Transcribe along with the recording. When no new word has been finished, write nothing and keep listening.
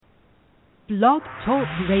Blog Talk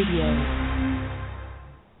Radio.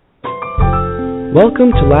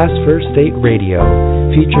 Welcome to Last First Date Radio,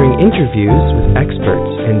 featuring interviews with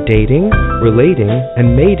experts in dating, relating,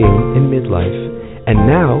 and mating in midlife. And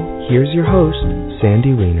now, here's your host,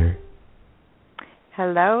 Sandy Weiner.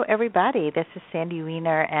 Hello, everybody. This is Sandy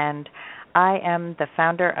Weiner, and I am the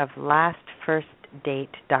founder of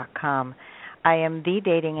LastFirstDate.com. I am the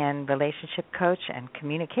dating and relationship coach and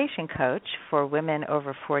communication coach for women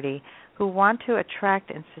over 40 who want to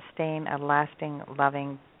attract and sustain a lasting,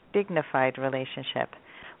 loving, dignified relationship.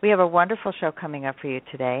 We have a wonderful show coming up for you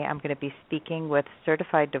today. I'm going to be speaking with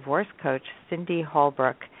certified divorce coach Cindy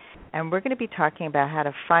Holbrook, and we're going to be talking about how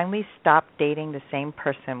to finally stop dating the same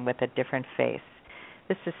person with a different face.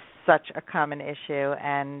 This is such a common issue,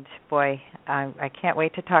 and boy, I can't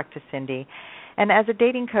wait to talk to Cindy. And as a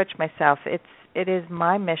dating coach myself, it is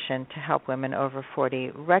my mission to help women over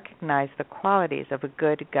 40 recognize the qualities of a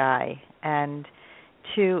good guy and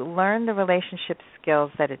to learn the relationship skills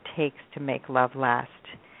that it takes to make love last.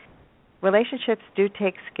 Relationships do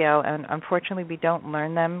take skill, and unfortunately we don't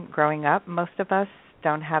learn them growing up. Most of us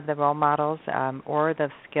don't have the role models or the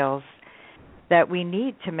skills that we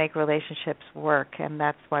need to make relationships work, and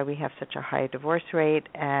that's why we have such a high divorce rate.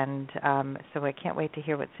 And so I can't wait to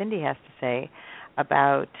hear what Cindy has to say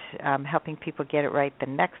about helping people get it right the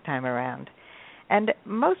next time around. And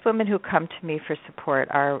most women who come to me for support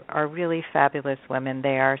are really fabulous women.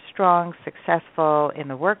 They are strong, successful in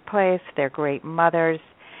the workplace. They're great mothers.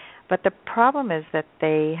 But the problem is that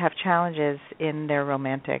they have challenges in their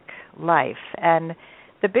romantic life. And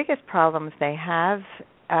the biggest problems they have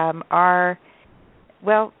are,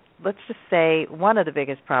 well, let's just say one of the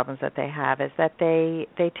biggest problems that they have is that they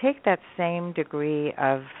take that same degree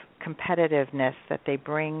of competitiveness that they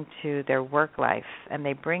bring to their work life, and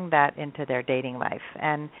they bring that into their dating life.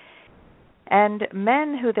 And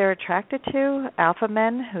men who they're attracted to, alpha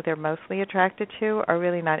men who they're mostly attracted to, are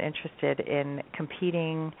really not interested in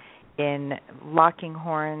competing, in locking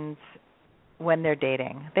horns when they're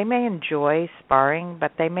dating. They may enjoy sparring,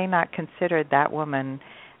 but they may not consider that woman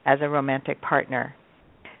as a romantic partner.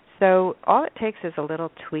 So all it takes is a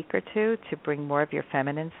little tweak or two to bring more of your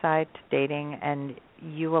feminine side to dating, and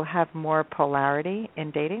you will have more polarity in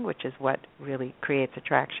dating, which is what really creates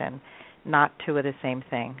attraction, not two of the same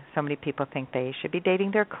thing. So many people think they should be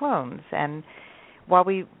dating their clones, and while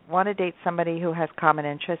we want to date somebody who has common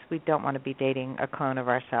interests, we don't want to be dating a clone of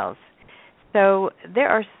ourselves. So there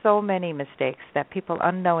are so many mistakes that people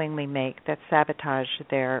unknowingly make that sabotage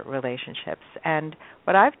their relationships. And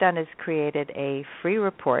what I've done is created a free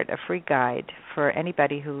report, a free guide for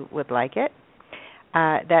anybody who would like it,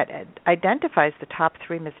 that identifies the top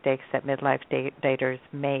 3 mistakes that midlife daters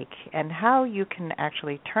make and how you can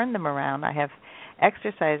actually turn them around. I have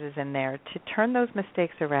exercises in there to turn those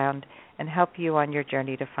mistakes around and help you on your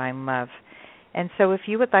journey to find love. And so if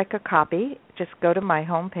you would like a copy, just go to my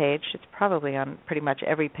homepage. It's probably on pretty much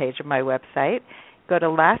every page of my website. Go to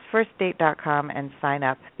lastfirstdate.com and sign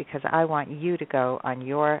up, because I want you to go on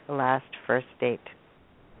your last first date.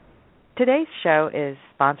 Today's show is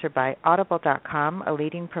sponsored by Audible.com, a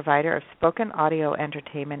leading provider of spoken audio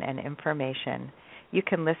entertainment and information. You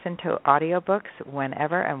can listen to audiobooks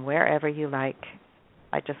whenever and wherever you like.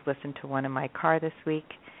 I just listened to one in my car this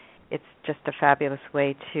week. It's just a fabulous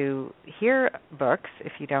way to hear books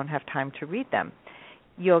if you don't have time to read them.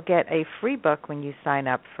 You'll get a free book when you sign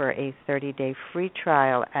up for a 30-day free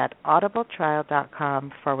trial at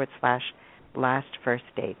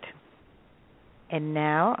audibletrial.com/lastfirstdate. And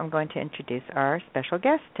now I'm going to introduce our special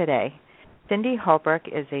guest today. Cindy Holbrook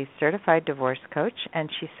is a certified divorce coach, and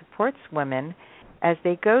she supports women as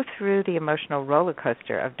they go through the emotional roller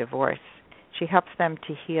coaster of divorce. She helps them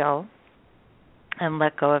to heal and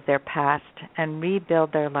let go of their past and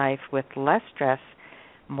rebuild their life with less stress,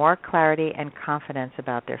 more clarity, and confidence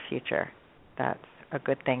about their future. That's a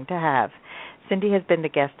good thing to have. Cindy has been the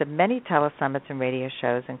guest of many telesummits and radio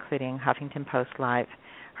shows, including Huffington Post Live.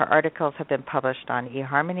 Her articles have been published on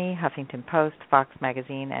eHarmony, Huffington Post, Fox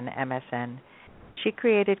Magazine, and MSN. She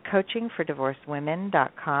created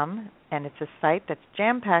coachingfordivorcedwomen.com, and it's a site that's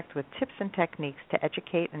jam-packed with tips and techniques to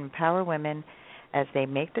educate and empower women as they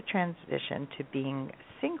make the transition to being a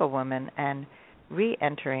single woman and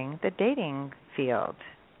re-entering the dating field.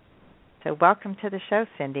 So welcome to the show,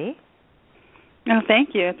 Cindy. Oh,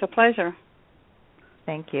 thank you. It's a pleasure.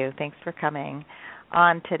 Thank you. Thanks for coming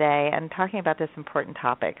on today and talking about this important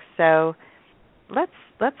topic. So let's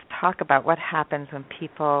talk about what happens when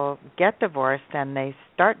people get divorced and they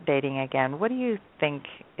start dating again. What do you think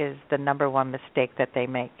is the number one mistake that they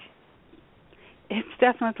make? It's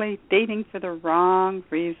definitely dating for the wrong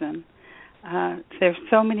reason. There's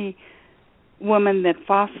so many women that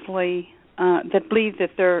falsely that believe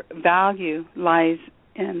that their value lies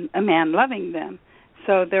in a man loving them.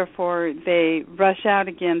 So therefore, they rush out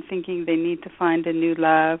again thinking they need to find a new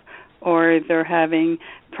love, or they're having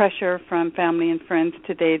pressure from family and friends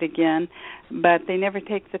to date again, but they never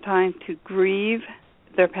take the time to grieve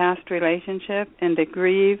their past relationship and to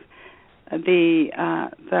grieve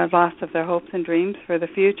the loss of their hopes and dreams for the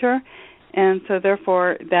future. And so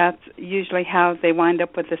therefore, that's usually how they wind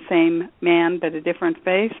up with the same man but a different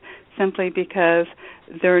face, simply because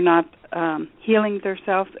they're not healing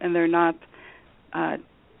themselves and they're not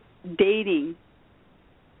dating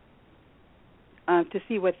to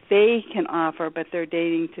see what they can offer, but they're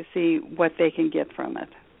dating to see what they can get from it.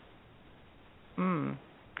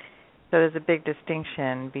 So there's a big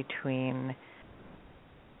distinction between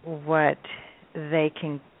what they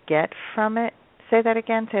can get from it. Say that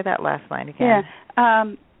again. Say that last line again. Yeah.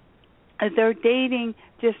 They're dating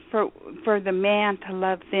just for the man to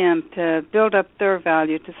love them, to build up their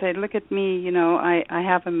value, to say, look at me, you know, I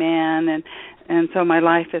have a man, and so my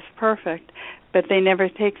life is perfect. But they never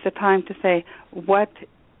take the time to say, what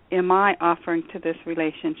am I offering to this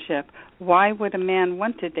relationship? Why would a man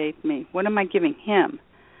want to date me? What am I giving him?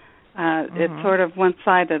 It's sort of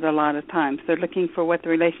one-sided a lot of times. They're looking for what the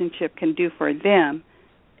relationship can do for them,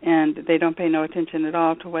 and they don't pay no attention at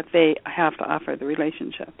all to what they have to offer the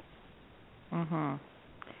relationship.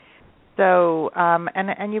 So,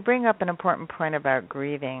 and you bring up an important point about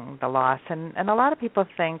grieving the loss, and a lot of people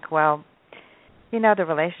think, well, you know, the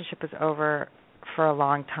relationship is over for a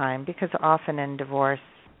long time, because often in divorce,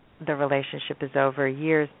 the relationship is over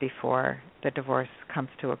years before the divorce comes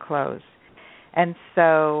to a close. And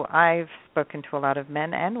so I've spoken to a lot of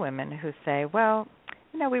men and women who say, well,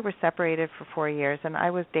 you know, we were separated for 4 years, and I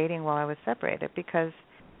was dating while I was separated because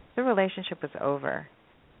the relationship was over.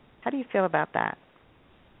 How do you feel about that?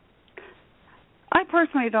 I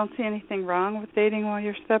personally don't see anything wrong with dating while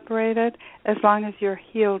you're separated, as long as you're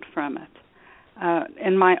healed from it.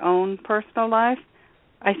 In my own personal life,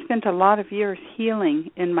 I spent a lot of years healing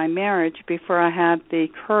in my marriage before I had the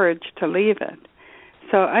courage to leave it.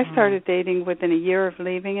 So I started dating within a year of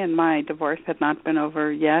leaving, and my divorce had not been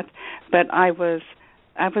over yet, but I was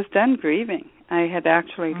done grieving. I had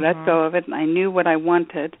actually let go of it, and I knew what I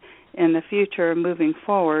wanted in the future moving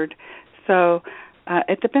forward. So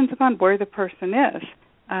it depends upon where the person is.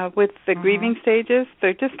 With the grieving stages,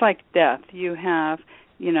 they're just like death. You have,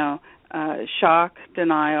 you know, shock,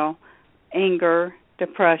 denial, anger,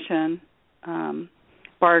 depression,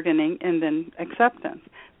 bargaining, and then acceptance.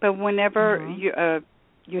 But whenever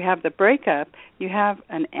you have the breakup, you have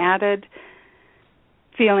an added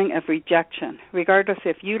feeling of rejection. Regardless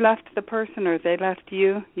if you left the person or they left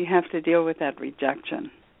you, you have to deal with that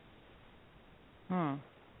rejection.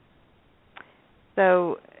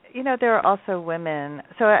 So, you know, there are also women.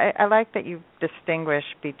 So I like that you distinguish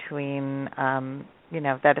between, you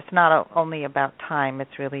know, that it's not only about time,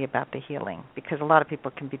 it's really about the healing. Because a lot of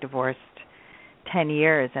people can be divorced 10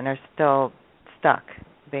 years and are still stuck.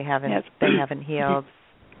 They haven't healed.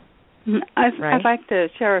 I'd like to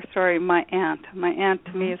share a story. My aunt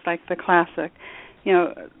to me is like the classic. You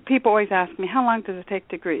know, people always ask me, how long does it take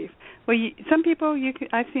to grieve? Well, some people,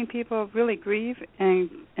 I've seen people really grieve and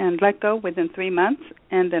let go within 3 months,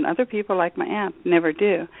 and then other people, like my aunt, never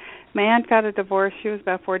do. My aunt got a divorce. She was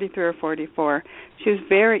about 43 or 44. She was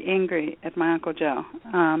very angry at my Uncle Joe.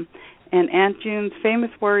 And Aunt June's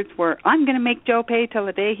famous words were, I'm going to make Joe pay till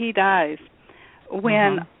the day he dies.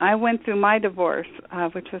 When I went through my divorce,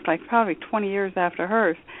 which was like probably 20 years after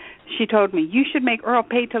hers, she told me, you should make Earl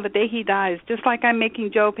pay till the day he dies, just like I'm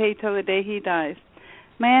making Joe pay till the day he dies.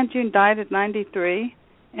 My Aunt June died at 93,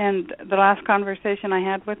 and the last conversation I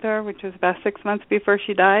had with her, which was about 6 months before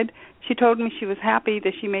she died, she told me she was happy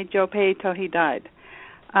that she made Joe pay till he died.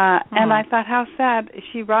 And I thought, how sad.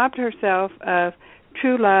 She robbed herself of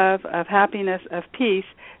true love, of happiness, of peace,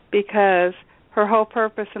 because her whole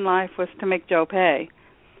purpose in life was to make Joe pay.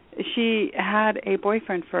 She had a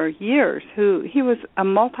boyfriend for years he was a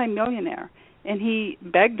multimillionaire, and he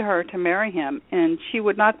begged her to marry him, and she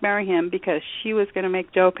would not marry him because she was going to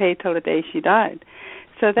make Joe pay till the day she died.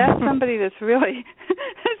 So that's somebody that's really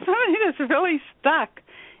stuck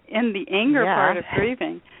in the anger part of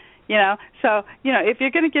grieving. You know, so, you know, if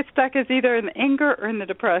you're going to get stuck, it's either in the anger or in the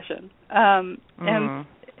depression. And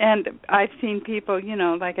I've seen people, you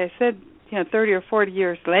know, like I said, you know, 30 or 40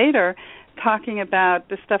 years later, talking about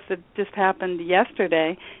the stuff that just happened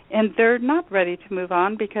yesterday, and they're not ready to move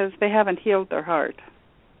on because they haven't healed their heart.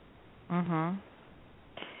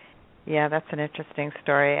 Yeah, that's an interesting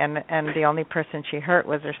story, and the only person she hurt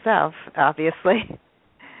was herself, obviously.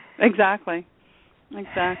 Exactly.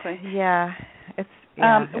 Yeah.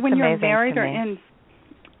 When you're married or in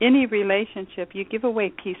any relationship, you give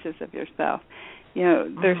away pieces of yourself.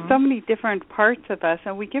 There's so many different parts of us,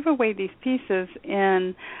 and we give away these pieces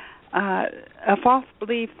in a false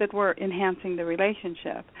belief that we're enhancing the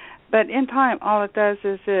relationship. But in time, all it does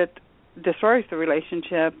is it destroys the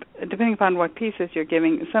relationship, depending upon what pieces you're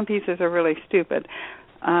giving. Some pieces are really stupid.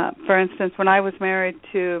 For instance, when I was married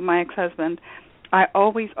to my ex-husband, I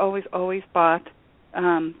always bought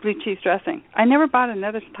blue cheese dressing. I never bought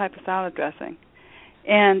another type of salad dressing.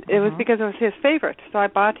 And it was because it was his favorite, so I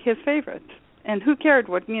bought his favorite. And who cared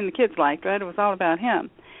what me and the kids liked, right? It was all about him.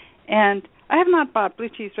 And I have not bought blue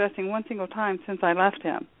cheese dressing one single time since I left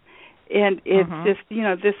him. And it's just,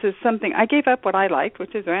 this is something, I gave up what I liked,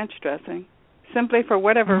 which is ranch dressing, simply for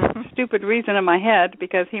whatever stupid reason in my head,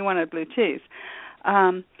 because he wanted blue cheese.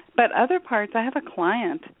 But other parts, I have a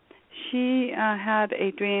client. She had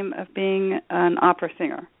a dream of being an opera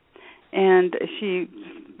singer. And she's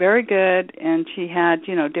very good, and she had,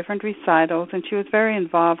 different recitals, and she was very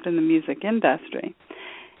involved in the music industry.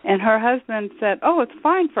 And her husband said, it's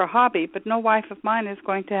fine for a hobby, but no wife of mine is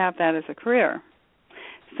going to have that as a career.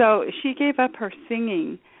 So she gave up her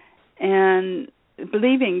singing and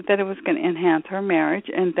believing that it was going to enhance her marriage,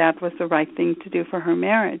 and that was the right thing to do for her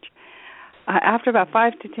marriage. After about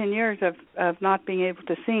 5 to 10 years of not being able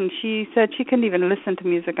to sing, she said she couldn't even listen to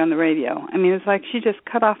music on the radio. I mean, it's like she just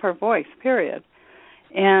cut off her voice, period.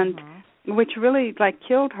 And which really,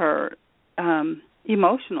 killed her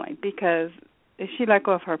emotionally, because she let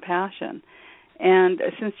go of her passion. And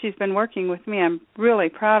since she's been working with me, I'm really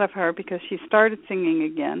proud of her, because she started singing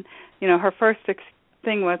again. Her first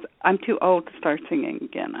thing was, I'm too old to start singing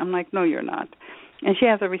again. I'm like, no, you're not. And she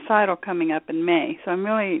has a recital coming up in May. So I'm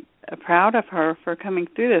really proud of her for coming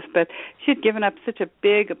through this. But she had given up such a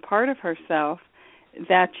big part of herself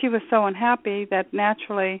that she was so unhappy that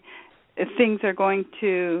naturally things are going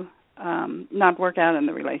to not work out in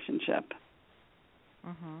the relationship.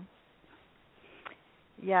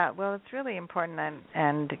 Yeah, well, it's really important,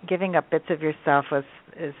 and giving up bits of yourself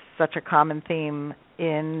is such a common theme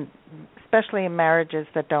especially in marriages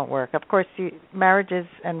that don't work. Of course, marriages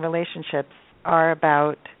and relationships are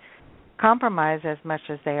about compromise as much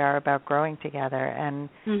as they are about growing together, and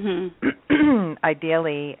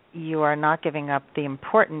ideally, you are not giving up the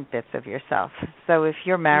important bits of yourself. So if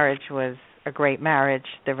your marriage was a great marriage,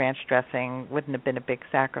 the ranch dressing wouldn't have been a big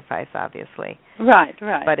sacrifice, obviously. Right.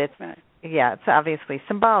 But it's it's obviously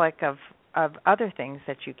symbolic of other things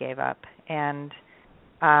that you gave up. And,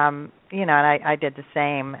 and I did the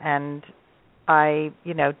same. And I,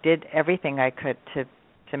 did everything I could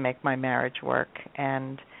to make my marriage work.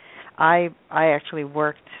 And I actually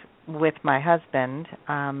worked with my husband.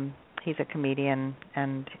 He's a comedian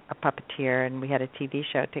and a puppeteer, and we had a TV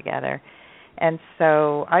show together. And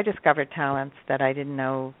so I discovered talents that I didn't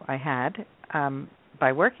know I had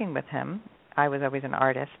by working with him. I was always an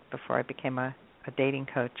artist before I became a dating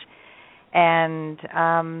coach, and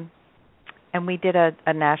we did a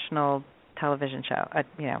national television show, a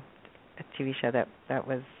TV show that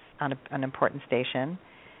was on an important station.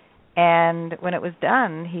 And when it was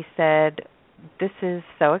done, he said, "This is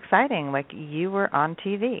so exciting! Like, you were on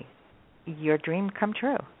TV, your dream come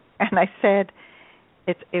true." And I said,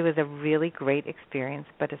 "It was a really great experience,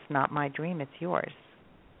 but it's not my dream; it's yours."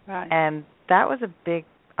 Right. And that was a big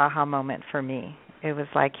aha moment for me. It was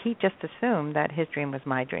like he just assumed that his dream was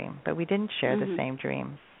my dream, but we didn't share the same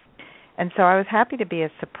dreams. And so I was happy to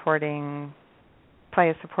play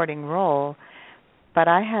a supporting role, but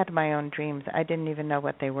I had my own dreams. I didn't even know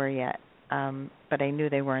what they were yet, but I knew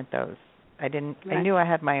they weren't those. I knew I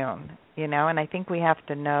had my own, and I think we have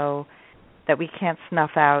to know that we can't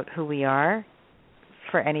snuff out who we are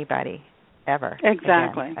for anybody ever.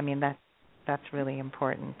 Exactly. Again. I mean, that's really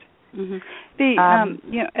important.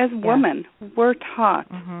 As women, we're taught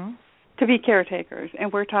to be caretakers,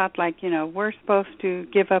 and we're taught we're supposed to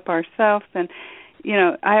give up ourselves. And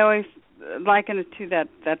I always liken it to that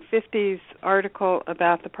 50s article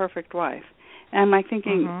about the perfect wife. And I'm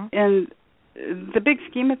thinking, in the big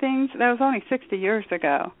scheme of things, that was only 60 years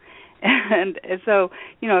ago. And so,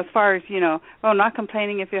 as far as, not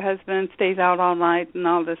complaining if your husband stays out all night and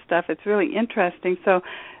all this stuff, it's really interesting. So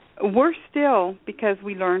we're still, because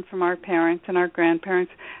we learned from our parents and our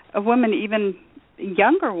grandparents, a woman, even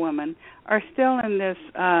younger women, are still in this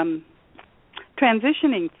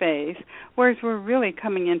transitioning phase, whereas we're really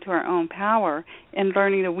coming into our own power and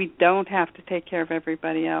learning that we don't have to take care of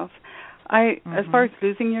everybody else. As far as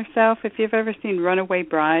losing yourself, if you've ever seen Runaway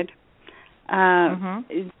Bride,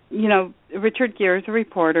 Richard Gere is a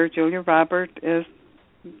reporter. Julia Roberts is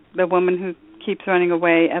the woman who keeps running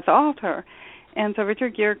away at the altar. And so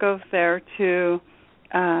Richard Gere goes there to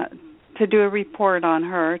to do a report on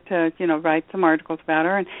her, to write some articles about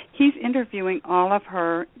her, and he's interviewing all of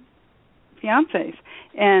her fiancés,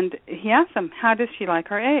 and he asked them, how does she like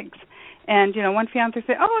her eggs? And, one fiancé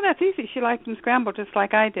said, oh, that's easy. She likes them scrambled just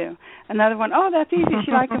like I do. Another one, oh, that's easy.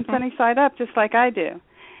 She likes them sunny side up just like I do.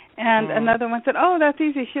 And another one said, oh, that's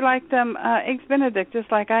easy. She liked them eggs Benedict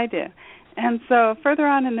just like I do. And so further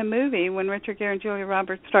on in the movie, when Richard Gere and Julia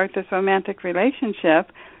Roberts start this romantic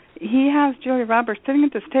relationship, he has Julia Roberts sitting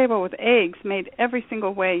at this table with eggs made every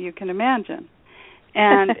single way you can imagine.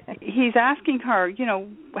 And he's asking her,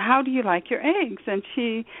 how do you like your eggs? And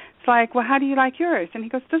she's like, well, how do you like yours? And he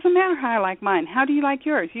goes, doesn't matter how I like mine. How do you like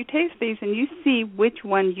yours? You taste these and you see which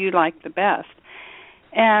one you like the best.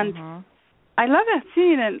 And I love that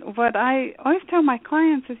scene. And what I always tell my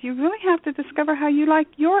clients is you really have to discover how you like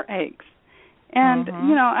your eggs. And,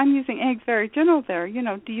 I'm using eggs very general there.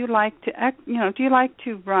 Do you like to, do you like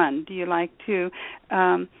to run? Do you like to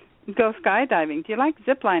go skydiving? Do you like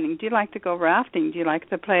ziplining? Do you like to go rafting? Do you like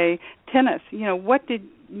to play tennis?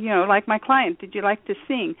 Like my client, did you like to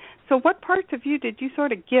sing? So what parts of you did you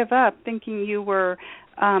sort of give up thinking you were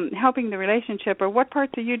helping the relationship, or what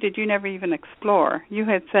parts of you did you never even explore? You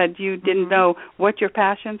had said you didn't know what your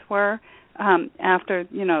passions were after,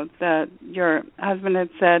 your husband had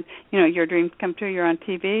said, your dreams come true, you're on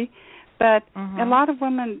TV. But a lot of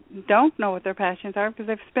women don't know what their passions are because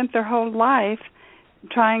they've spent their whole life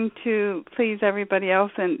trying to please everybody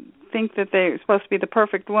else and think that they're supposed to be the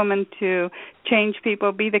perfect woman to change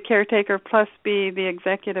people, be the caretaker, plus be the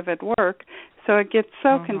executive at work. So it gets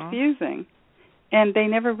so confusing. And they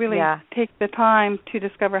never really take the time to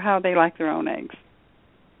discover how they like their own eggs.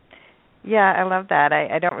 Yeah, I love that.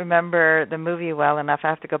 I don't remember the movie well enough. I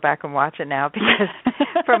have to go back and watch it now because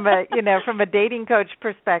from a dating coach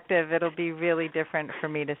perspective, it'll be really different for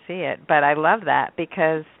me to see it. But I love that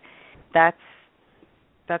because that's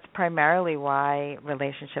primarily why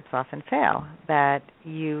relationships often fail. That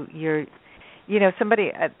you're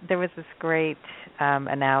somebody. There was this great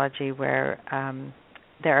analogy where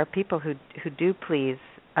there are people who do please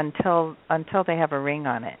until they have a ring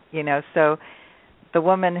on it. So the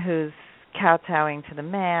woman who's kowtowing to the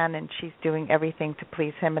man and she's doing everything to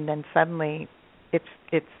please him, and then suddenly it's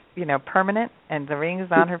permanent and the ring is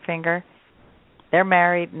on her finger. They're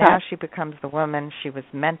married. Now she becomes the woman she was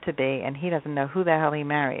meant to be, and he doesn't know who the hell he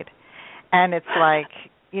married. And it's like,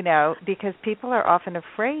 because people are often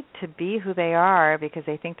afraid to be who they are because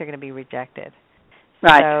they think they're going to be rejected.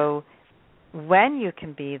 Right. So when you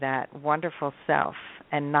can be that wonderful self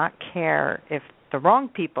and not care if the wrong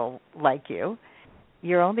people like you,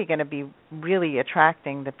 you're only going to be really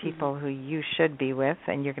attracting the people who you should be with,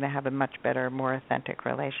 and you're going to have a much better, more authentic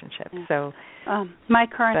relationship. So, my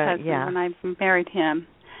current husband, when I married him,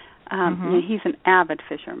 he's an avid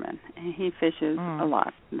fisherman, and he fishes a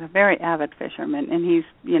lot. A very avid fisherman, and he's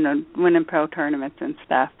winning pro tournaments and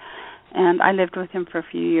stuff. And I lived with him for a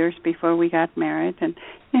few years before we got married, and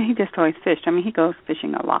he just always fished. I mean, he goes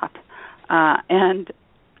fishing a lot, and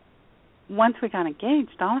once we got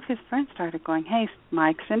engaged, all of his friends started going, hey,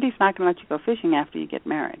 Mike, Cindy's not going to let you go fishing after you get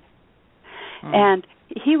married. And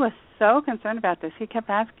he was so concerned about this. He kept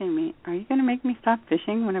asking me, are you going to make me stop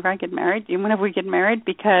fishing whenever we get married?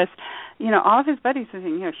 Because, all of his buddies were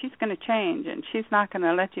saying, she's going to change and she's not going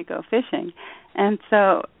to let you go fishing. And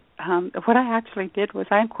so what I actually did was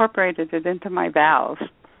I incorporated it into my vows.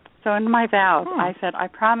 So in my vows, I said, I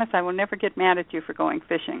promise I will never get mad at you for going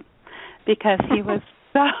fishing, because he was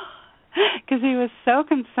so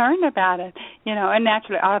concerned about it, and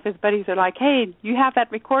naturally all of his buddies are like, hey, you have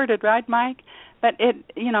that recorded, right, Mike? But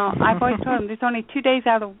I've always told him there's only 2 days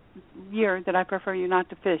out of the year that I prefer you not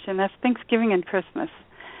to fish, and that's Thanksgiving and Christmas.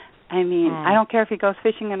 I mean, I don't care if he goes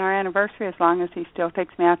fishing on our anniversary as long as he still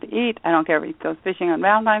takes me out to eat. I don't care if he goes fishing on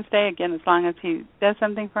Valentine's Day, again, as long as he does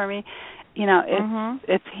something for me.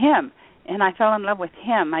 It's him, and I fell in love with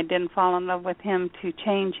him. I didn't fall in love with him to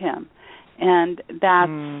change him. And that's,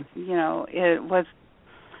 it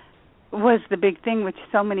was the big thing which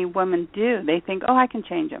so many women do. They think, I can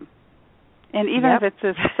change him. And even if it's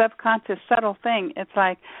a subconscious, subtle thing, it's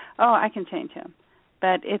like, I can change him.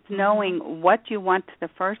 But it's knowing what you want to the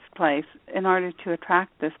first place in order to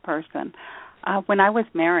attract this person. When I was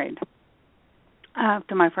married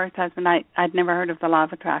to my first husband, I'd never heard of the law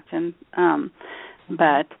of attraction,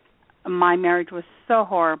 but my marriage was so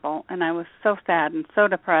horrible, and I was so sad and so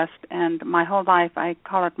depressed, and my whole life, I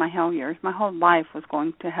call it my hell years, my whole life was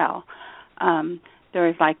going to hell. There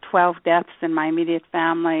was like 12 deaths in my immediate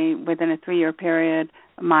family within a 3-year period.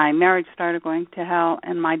 My marriage started going to hell,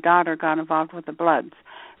 and my daughter got involved with the Bloods.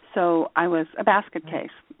 So I was a basket case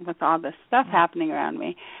with all this stuff happening around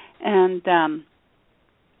me. And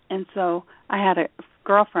And so I had a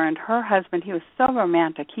girlfriend, her husband, he was so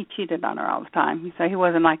romantic. He cheated on her all the time. So he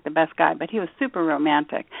wasn't like the best guy, but he was super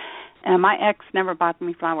romantic. And my ex never bought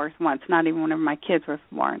me flowers once, not even whenever my kids were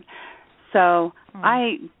born. So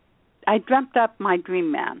I dreamt up my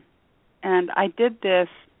dream man. And I did this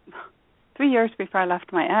 3 years before I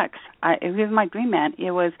left my ex. It was my dream man.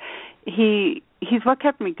 He's what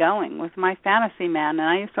kept me going, was my fantasy man. And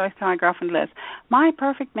I used to always tell my girlfriend Liz, my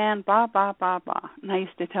perfect man, blah, blah, blah, blah. And I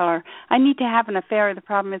used to tell her, I need to have an affair. The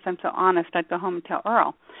problem is I'm so honest. I'd go home and tell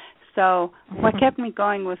Earl. So what kept me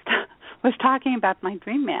going was talking about my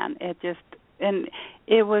dream man. And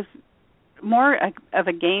it was more of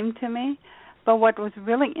a game to me. But what was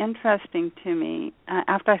really interesting to me,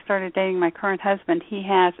 after I started dating my current husband, he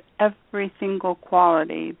has every single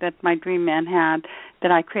quality that my dream man had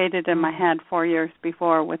that I created in my head 4 years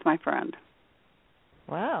before with my friend.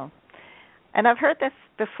 Wow. And I've heard this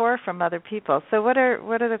before from other people. So what are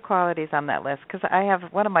the qualities on that list? Because I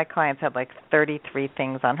have, one of my clients had like 33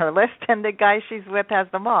 things on her list, and the guy she's with has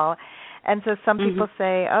them all. And so some people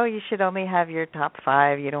say, oh, you should only have your top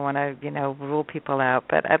 5. You don't want to, rule people out.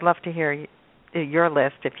 But I'd love to hear your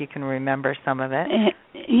list if you can remember some of it.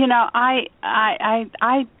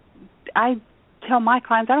 I tell my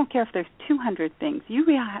clients, I don't care if there's 200 things. You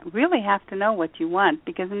really have to know what you want,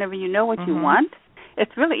 because whenever you know what you want,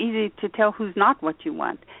 it's really easy to tell who's not what you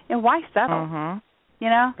want. And why settle?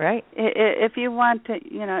 Right. If you want to,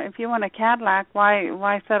 if you want a Cadillac,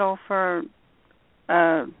 why settle for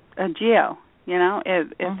a Geo?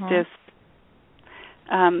 It's just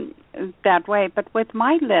that way. But with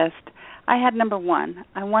my list, I had number 1.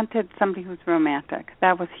 I wanted somebody who's romantic.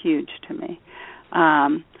 That was huge to me.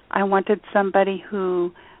 I wanted somebody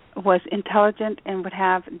who was intelligent and would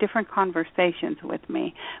have different conversations with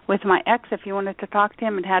me. With my ex, if you wanted to talk to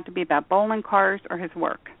him, it had to be about bowling, cars, or his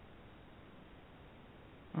work.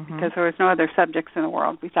 Because there was no other subjects in the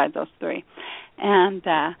world besides those 3. And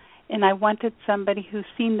I wanted somebody who's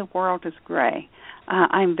seen the world as gray.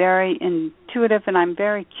 I'm very intuitive, and I'm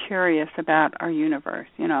very curious about our universe.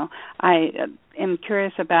 I am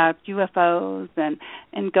curious about UFOs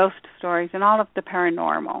and ghost stories and all of the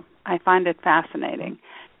paranormal. I find it fascinating.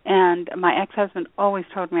 And my ex-husband always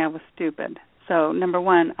told me I was stupid. So, number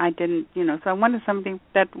 1, I didn't, so I wanted somebody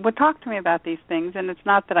that would talk to me about these things. And it's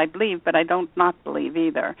not that I believe, but I don't not believe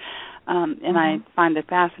either. And I find it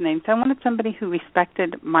fascinating. So I wanted somebody who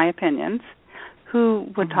respected my opinions, who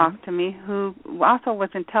would talk to me, who also was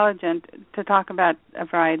intelligent to talk about a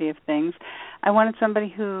variety of things. I wanted somebody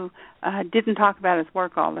who didn't talk about his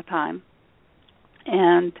work all the time,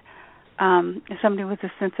 and somebody with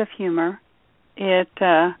a sense of humor.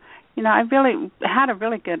 I really had a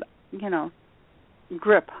really good,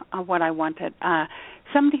 grip on what I wanted.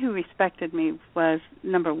 Somebody who respected me was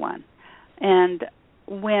number 1. And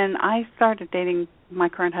when I started dating my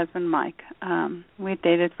current husband, Mike, we had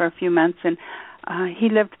dated for a few months, and he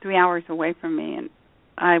lived 3 hours away from me,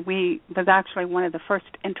 and we was actually one of the first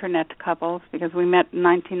internet couples, because we met in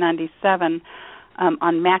 1997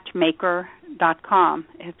 on Matchmaker.com.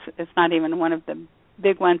 It's not even one of the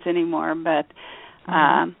big ones anymore, but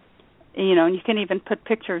and you can even put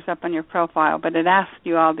pictures up on your profile, but it asks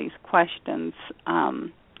you all these questions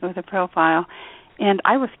with a profile. And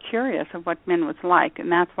I was curious of what men was like,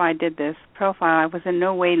 and that's why I did this profile. I was in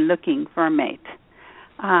no way looking for a mate.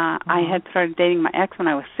 I had started dating my ex when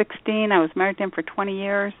I was 16. I was married to him for 20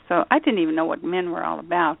 years, so I didn't even know what men were all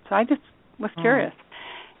about. So I just was curious.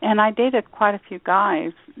 And I dated quite a few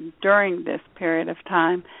guys during this period of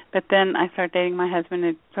time, but then I started dating my husband.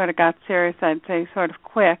 It sort of got serious, I'd say, sort of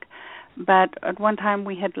quick. But at one time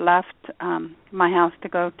we had left my house to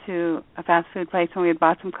go to a fast food place, and we had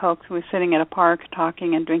bought some Cokes. We were sitting at a park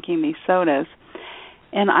talking and drinking these sodas.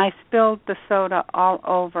 And I spilled the soda all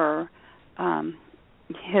over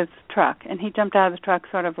his truck. And he jumped out of the truck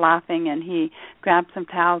sort of laughing, and he grabbed some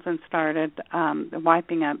towels and started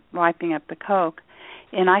wiping up the Coke.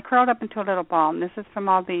 And I curled up into a little ball, and this is from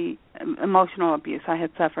all the emotional abuse I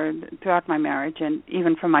had suffered throughout my marriage, and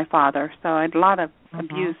even from my father. So I had a lot of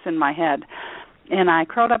abuse in my head. And I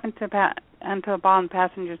curled up into a ball on the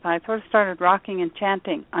passenger side, sort of started rocking and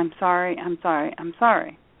chanting, "I'm sorry, I'm sorry, I'm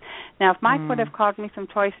sorry." Now, if Mike would have called me some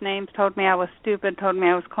choice names, told me I was stupid, told me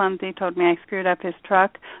I was clumsy, told me I screwed up his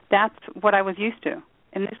truck, that's what I was used to.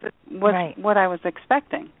 And this was what I was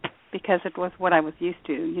expecting, because it was what I was used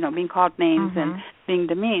to, being called names and being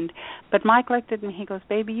demeaned. But Mike looked at me, he goes,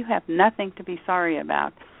 "Baby, you have nothing to be sorry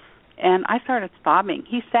about." And I started sobbing.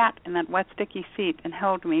 He sat in that wet, sticky seat and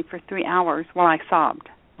held me for 3 hours while I sobbed.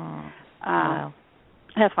 Wow.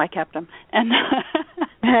 That's why I kept him. And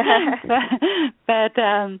but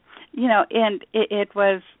and it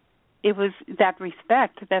was it was that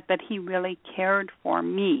respect that he really cared for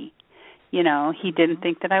me. You know, he didn't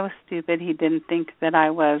think that I was stupid. He didn't think that I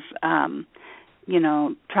was, you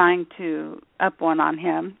know, trying to up one on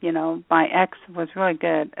him. You know, my ex was really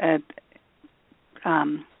good at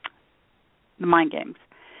the mind games,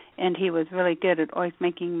 and he was really good at always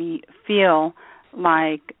making me feel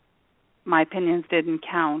like my opinions didn't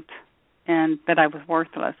count and that I was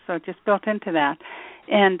worthless. So it just built into that.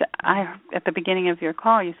 And at the beginning of your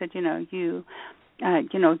call, you said, you know, your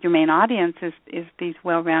main audience is these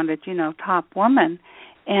well-rounded, you know, top women,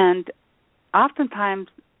 and oftentimes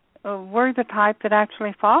we're the type that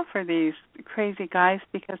actually fall for these crazy guys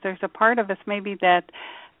because there's a part of us maybe that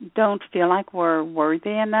don't feel like we're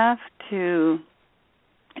worthy enough to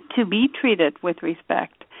be treated with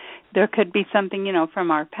respect. There could be something, you know,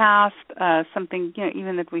 from our past, something, you know,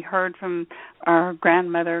 even that we heard from our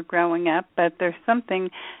grandmother growing up, but there's something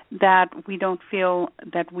that we don't feel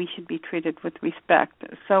that we should be treated with respect.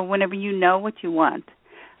 So whenever you know what you want,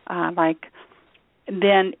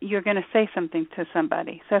 then you're going to say something to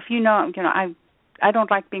somebody. So if you know, I don't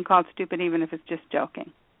like being called stupid even if it's just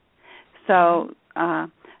joking. So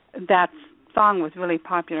that song was really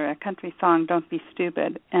popular, a country song, Don't Be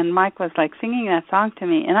Stupid. And Mike was like singing that song to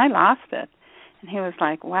me, and I lost it. And he was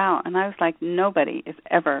like, wow. And I was like, nobody is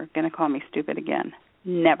ever going to call me stupid again.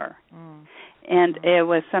 Never. And it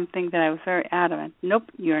was something that I was very adamant.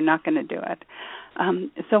 Nope, you're not going to do it.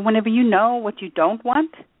 So whenever you know what you don't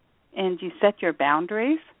want and you set your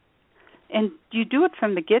boundaries, and you do it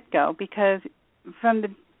from the get-go, because from the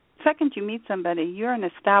second you meet somebody, you're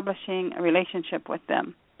establishing a relationship with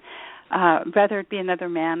them. Whether it be another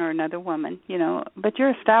man or another woman, you know, but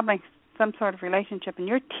you're establishing some sort of relationship and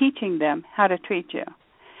you're teaching them how to treat you.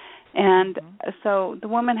 And so the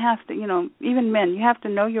woman has to, you know, even men, you have to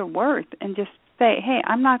know your worth and just say, hey,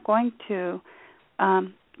 I'm not going to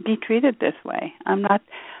be treated this way. I'm not,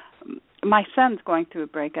 my son's going through a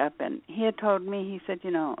breakup, and he had told me, he said,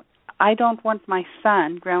 you know, I don't want my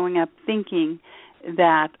son growing up thinking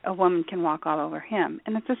that a woman can walk all over him.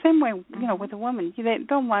 And it's the same way, you know, with a woman. They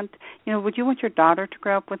don't want, you know, would you want your daughter to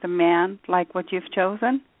grow up with a man like what you've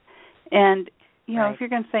chosen? And, you know, if you're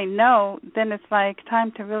going to say no, then it's like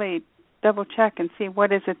time to really double check and see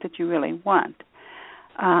what is it that you really want.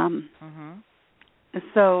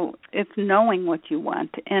 So it's knowing what you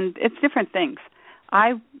want. And it's different things.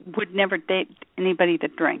 I would never date anybody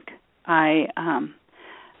that drank.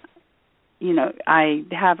 You know, I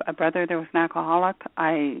have a brother that was an alcoholic.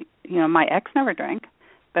 My ex never drank,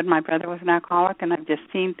 but my brother was an alcoholic, and I've just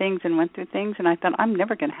seen things and went through things, and I thought, I'm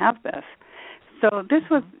never going to have this. So this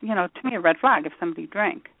was, you know, to me a red flag if somebody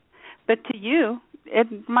drank. But to you,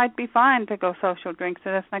 it might be fine to go social drink, so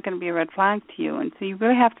that's not going to be a red flag to you. And so you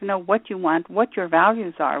really have to know what you want, what your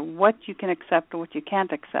values are, what you can accept or what you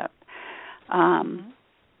can't accept.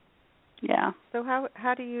 Yeah. So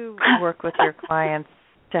how do you work with your clients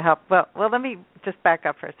to help? Well, let me just back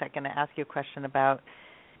up for a second and ask you a question about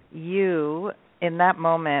you in that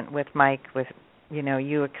moment with Mike, with, you know,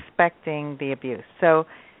 you expecting the abuse. So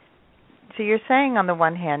you're saying on the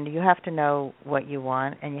one hand you have to know what you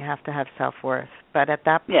want and you have to have self-worth, but at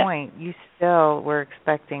that point you still were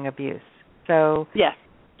expecting abuse. So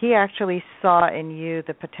he actually saw in you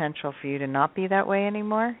the potential for you to not be that way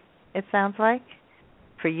anymore, it sounds like,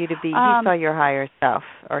 for you to be, he saw your higher self,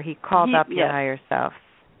 or he called up your higher self,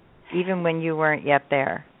 even when you weren't yet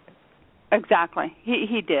there. Exactly.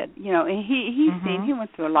 He did. You know, he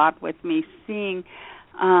went through a lot with me, seeing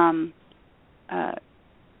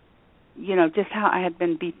you know, just how I had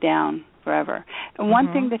been beat down forever. And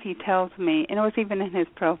one thing that he tells me, and it was even in his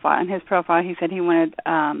profile. In his profile, he said he wanted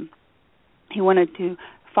to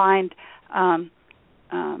find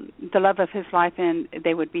the love of his life, and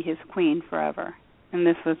they would be his queen forever. And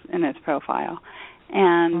this was in his profile.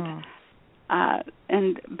 And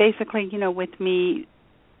basically, you know, with me,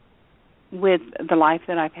 with the life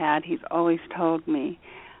that I've had, he's always told me,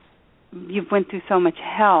 you've went through so much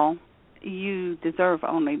hell, you deserve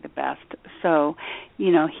only the best. So,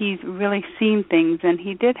 you know, he's really seen things, and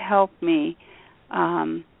he did help me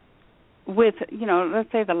with, you know,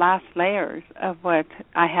 let's say the last layers of what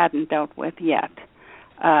I hadn't dealt with yet,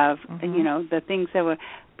 of, you know, the things that were,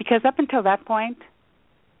 because up until that point,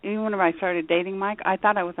 even when I started dating Mike, I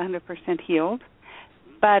thought I was 100% healed,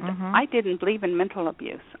 but I didn't believe in mental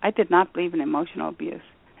abuse. I did not believe in emotional abuse.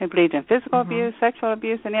 I believed in physical abuse, sexual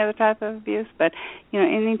abuse, any other type of abuse. But, you know,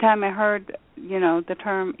 anytime I heard, you know, the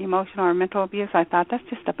term emotional or mental abuse, I thought that's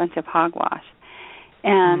just a bunch of hogwash.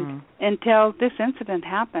 And until this incident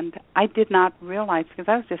happened, I did not realize, because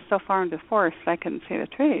I was just so far in the forest I couldn't see the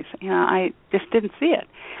trees. You know, I just didn't see it.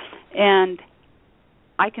 And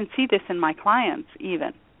I can see this in my clients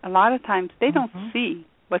even. A lot of times they don't see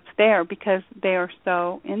what's there because they are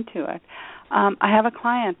so into it. I have a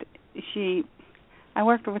client, I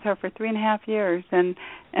worked with her for 3.5 years, and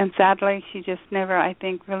sadly she just never, I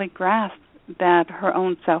think, really grasped that her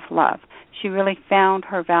own self-love. She really found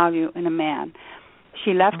her value in a man.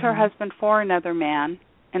 She left her husband for another man,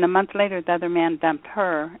 and a month later the other man dumped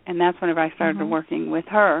her, and that's whenever I started working with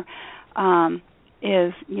her,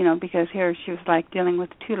 because here she was like dealing with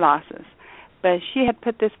 2 losses. But she had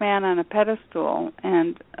put this man on a pedestal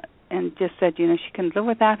and just said, she couldn't live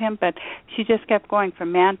without him, but she just kept going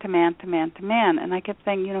from man to man to man to man. And I kept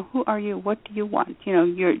saying, who are you? What do you want?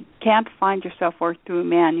 You can't find your self-worth through a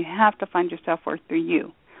man. You have to find your self-worth through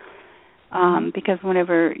you. Because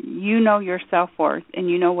whenever you know your self-worth and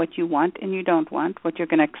you know what you want and you don't want, what you're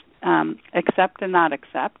going to accept and not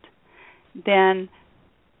accept, then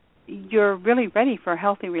you're really ready for a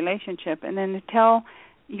healthy relationship. And then until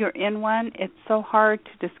you're in one, it's so hard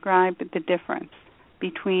to describe the difference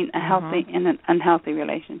between a healthy and an unhealthy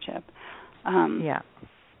relationship. I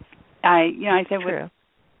say True.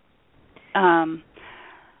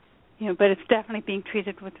 but it's definitely being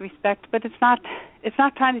treated with respect. But it's not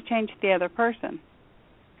trying to change the other person.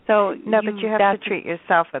 So but you have to treat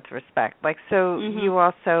yourself with respect. You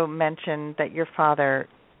also mentioned that your father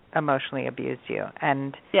emotionally abused you,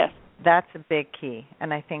 and yes, that's a big key.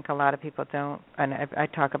 And I think a lot of people don't. And I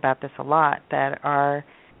talk about this a lot, that our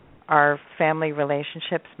family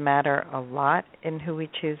relationships matter a lot in who we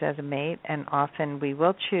choose as a mate, and often we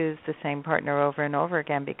will choose the same partner over and over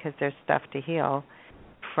again because there's stuff to heal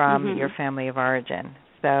from your family of origin.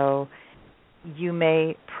 So you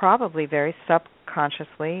may probably very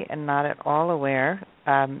subconsciously and not at all aware,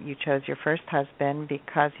 you chose your first husband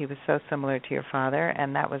because he was so similar to your father,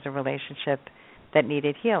 and that was a relationship that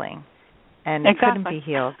needed healing. And it couldn't be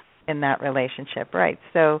healed in that relationship, right?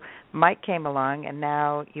 So Mike came along, and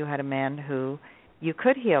now you had a man who you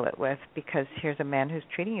could heal it with, because here's a man who's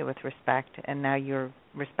treating you with respect, and now you're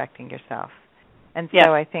respecting yourself. And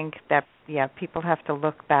so I think that people have to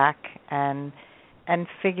look back and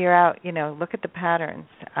figure out, look at the patterns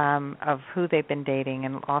of who they've been dating,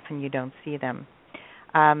 and often you don't see them.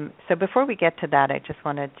 So before we get to that, I just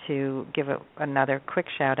wanted to give another quick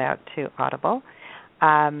shout out to Audible.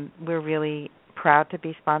 We're really proud to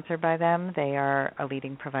be sponsored by them. They are a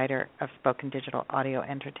leading provider of spoken digital audio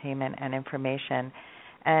entertainment and information,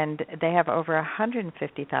 and they have over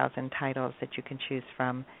 150,000 titles that you can choose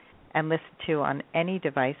from and listen to on any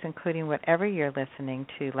device, including whatever you're listening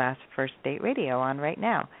to Last First Date Radio on right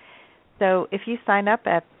now. So if you sign up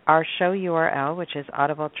at our show URL, which is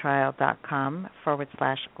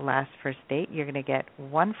audibletrial.com/lastfirstdate, you're going to get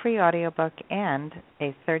 1 free audiobook and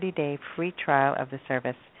a 30-day free trial of the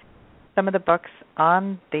service. Some of the books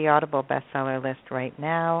on the Audible bestseller list right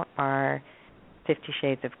now are 50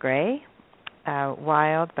 Shades of Grey,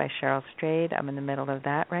 Wild by Cheryl Strayed. I'm in the middle of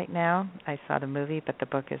that right now. I saw the movie, but the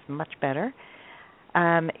book is much better.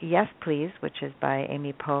 Yes, Please, which is by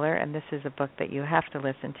Amy Poehler, and this is a book that you have to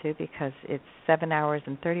listen to because it's 7 hours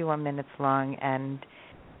and 31 minutes long, and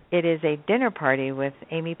it is a dinner party with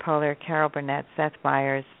Amy Poehler, Carol Burnett, Seth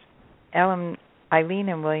Meyers, Eileen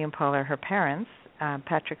and William Poehler, her parents,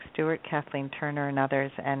 Patrick Stewart, Kathleen Turner, and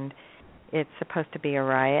others, and it's supposed to be a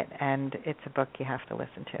riot, and it's a book you have to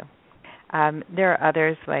listen to. There are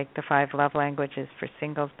others like The 5 Love Languages for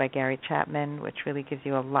Singles by Gary Chapman, which really gives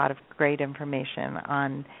you a lot of great information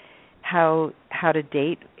on how to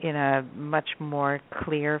date in a much more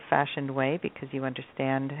clear fashioned way, because you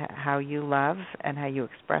understand how you love and how you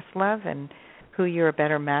express love and who you're a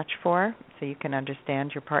better match for, so you can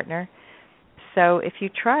understand your partner. So if you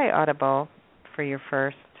try Audible for your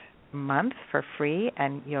first month for free,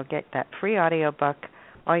 and you'll get that free audiobook,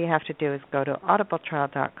 all you have to do is go to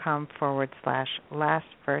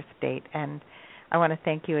audibletrial.com/lastfirstdate. And I want to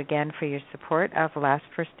thank you again for your support of Last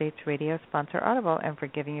First Dates radio sponsor Audible, and for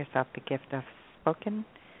giving yourself the gift of spoken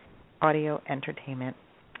audio entertainment.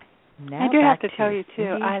 Now I do have to tell you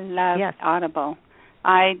too, I love Audible.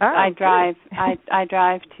 I drive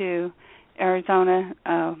to Arizona.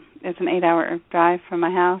 It's an 8-hour drive from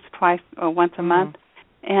my house once a month,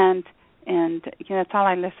 and that's all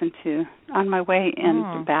I listen to on my way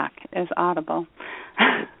and back is Audible.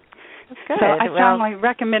 That's good. So I strongly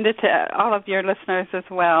recommend it to all of your listeners as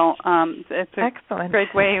well. It's a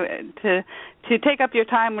great way to take up your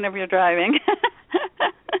time whenever you're driving.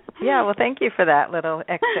 Yeah, well, thank you for that little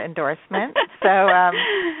extra endorsement. So,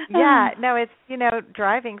 it's,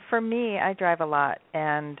 driving, for me, I drive a lot,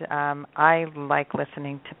 and I like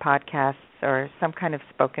listening to podcasts or some kind of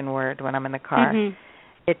spoken word when I'm in the car.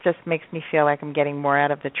 it just makes me feel like I'm getting more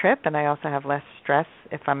out of the trip, and I also have less stress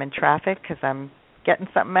if I'm in traffic because I'm getting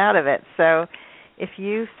something out of it. So if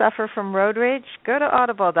you suffer from road rage, go to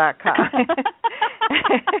audible.com.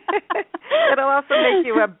 It'll also make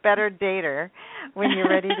you a better dater when you're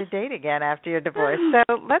ready to date again after your divorce. So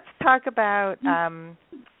let's talk about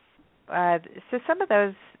so some of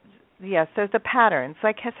those, so the patterns.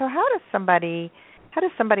 Like, so how does somebody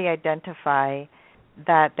identify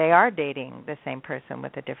that they are dating the same person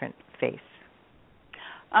with a different face?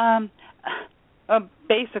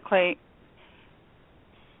 Basically,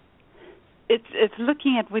 it's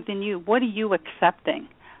looking at within you. What are you accepting?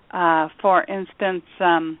 For instance,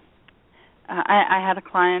 I had a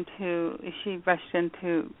client who she rushed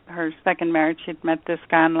into her second marriage. She'd met this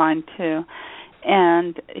guy online too,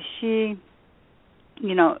 and she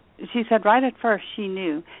said right at first she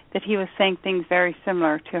knew that he was saying things very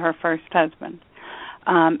similar to her first husband.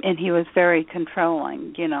 And he was very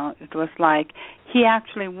controlling. It was like he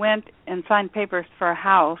actually went and signed papers for a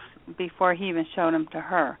house before he even showed them to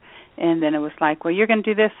her. And then it was like, well, you're going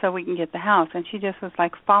to do this so we can get the house. And she just was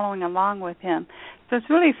like following along with him. So it's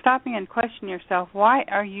really stopping and questioning yourself, why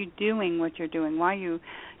are you doing what you're doing? Why you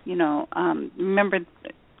remember,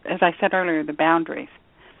 as I said earlier, the boundaries.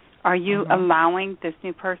 Are you allowing this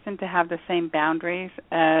new person to have the same boundaries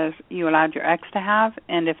as you allowed your ex to have?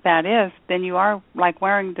 And if that is, then you are like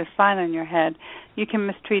wearing this sign on your head. You can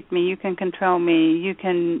mistreat me. You can control me. You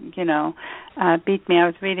can, beat me. I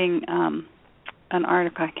was reading an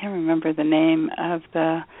article. I can't remember the name of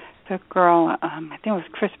the girl. I think it was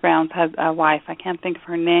Chris Brown's wife. I can't think of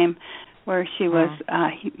her name. Where she was,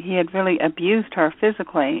 he had really abused her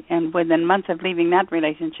physically, and within months of leaving that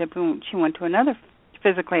relationship, she went to another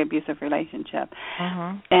physically abusive relationship.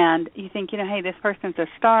 And you think, hey, this person's a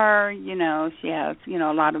star, she has,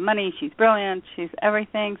 a lot of money, she's brilliant, she's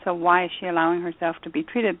everything, so why is she allowing herself to be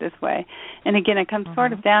treated this way? And again, it comes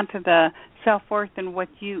sort of down to the self-worth and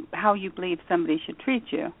how you believe somebody should treat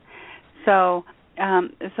you. So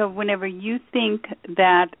whenever you think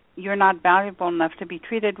that you're not valuable enough to be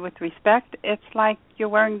treated with respect, it's like you're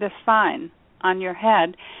wearing this sign on your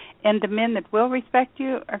head, and the men that will respect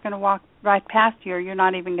you are going to walk right past you, or you're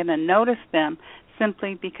not even going to notice them,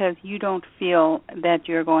 simply because you don't feel that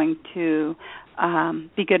you're going to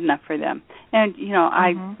be good enough for them. And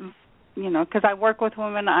because I work with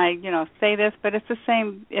women, I say this, but it's the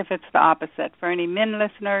same if it's the opposite. For any men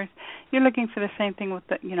listeners, you're looking for the same thing with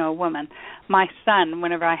a woman. My son,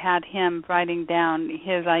 whenever I had him writing down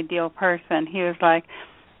his ideal person, he was like,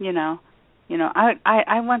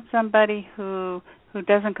 I want somebody who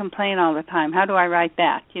doesn't complain all the time. How do I write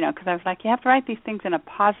that? Because I was like, you have to write these things in a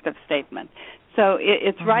positive statement. So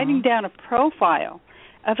it's writing down a profile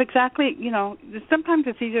of exactly, sometimes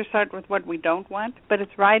it's easier to start with what we don't want, but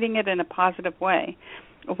it's writing it in a positive way.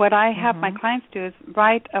 What I have my clients do is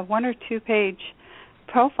write a 1 or 2 page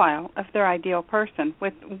profile of their ideal person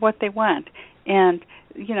with what they want. And,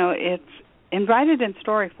 and write it in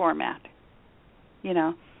story format,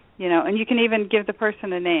 and you can even give the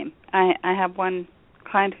person a name. I have one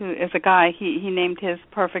client who is a guy, he named his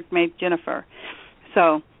perfect mate Jennifer.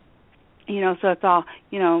 So, so it's all,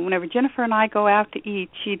 whenever Jennifer and I go out to eat,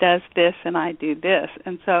 she does this and I do this.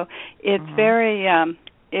 And so it's very,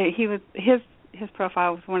 his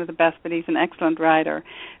profile was one of the best, but he's an excellent writer.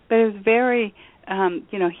 But it was very,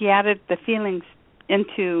 he added the feelings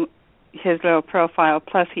into his little profile,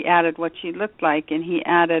 plus he added what she looked like, and he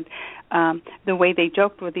added the way they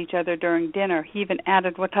joked with each other during dinner. He even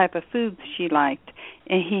added what type of foods she liked,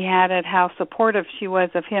 and he added how supportive she was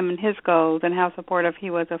of him and his goals, and how supportive he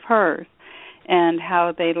was of hers, and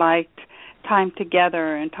how they liked time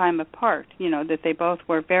together and time apart, that they both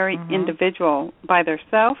were very individual by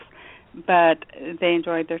themselves, but they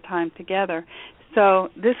enjoyed their time together. So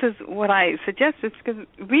this is what I suggest. It's because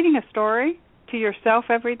reading a story to yourself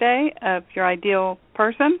every day of your ideal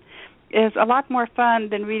person is a lot more fun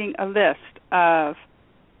than reading a list of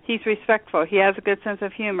he's respectful, he has a good sense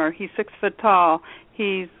of humor, he's 6 foot tall,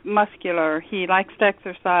 he's muscular, he likes to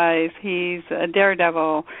exercise, he's a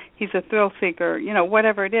daredevil, he's a thrill seeker,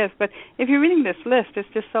 whatever it is. But if you're reading this list, it's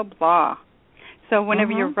just so blah. So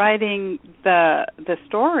whenever you're writing the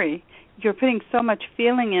story, you're putting so much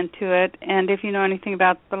feeling into it, and if you know anything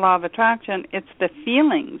about the law of attraction, it's the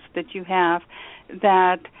feelings that you have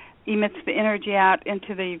that emits the energy out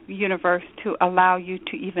into the universe to allow you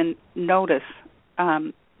to even notice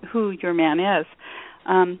who your man is.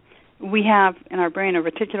 We have in our brain a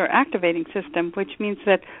reticular activating system, which means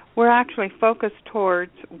that we're actually focused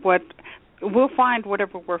towards we'll find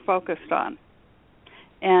whatever we're focused on.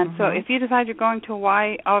 And so if you decide you're going to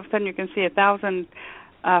Hawaii, all of a sudden you can see 1,000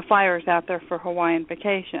 flyers out there for Hawaiian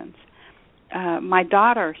vacations. My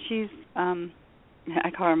daughter, she's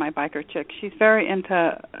I call her my biker chick. She's very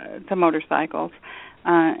into motorcycles,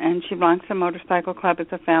 and she belongs to a motorcycle club.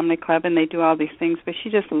 It's a family club, and they do all these things. But she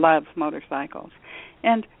just loves motorcycles,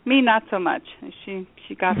 and me not so much. She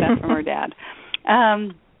got that from her dad.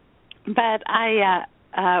 But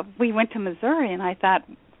we went to Missouri, and I thought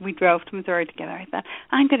we drove to Missouri together. I thought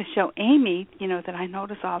I'm going to show Amy, that I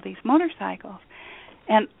notice all these motorcycles,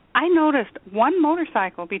 and I noticed one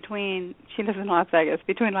motorcycle she lives in Las Vegas,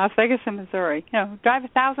 between Las Vegas and Missouri. Drive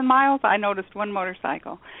 1,000 miles, I noticed one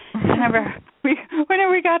motorcycle. Whenever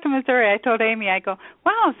we got to Missouri, I told Amy, I go,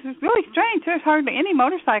 wow, this is really strange. There's hardly any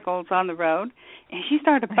motorcycles on the road. And she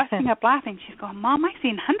started busting up laughing. She's going, Mom, I've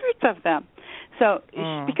seen hundreds of them. So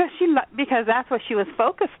because that's what she was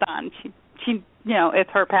focused on. She it's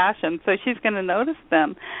her passion, so she's going to notice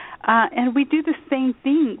them. And we do the same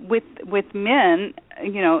thing with men.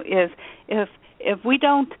 Is if we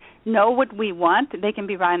don't know what we want, they can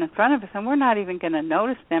be right in front of us, and we're not even going to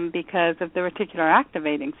notice them because of the reticular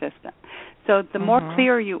activating system. So the more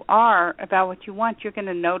clear you are about what you want, you're going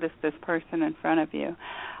to notice this person in front of you.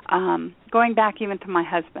 Going back even to my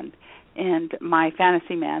husband and my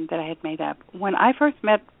fantasy man that I had made up, when I first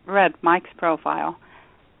read Mike's profile,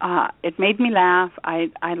 it made me laugh. I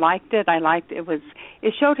liked it.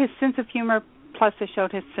 It showed his sense of humor, plus it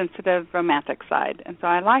showed his sensitive romantic side. And so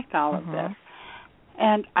I liked all of this.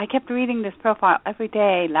 And I kept reading this profile every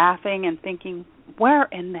day, laughing and thinking, where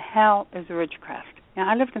in the hell is Ridgecrest?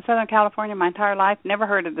 I lived in Southern California my entire life, never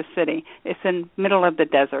heard of the city. It's in the middle of the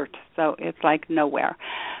desert, so it's like nowhere.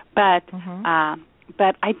 But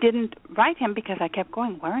I didn't write him because I kept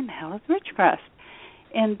going, where in the hell is Ridgecrest?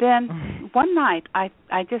 And then one night, I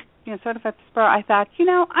just, sort of at the spur, I thought,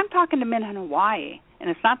 I'm talking to men in Hawaii, and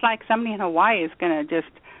it's not like somebody in Hawaii is going to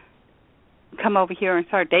just come over here and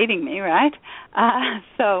start dating me, right?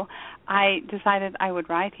 So I decided I would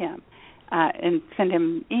write him and send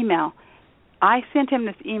him an email. I sent him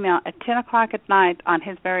this email at 10 o'clock at night on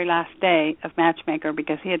his very last day of Matchmaker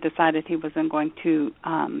because he had decided he wasn't going to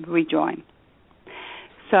rejoin.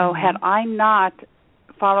 So had I not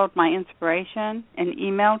followed my inspiration and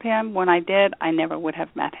emailed him when I did, I never would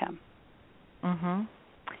have met him.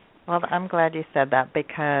 Well, I'm glad you said that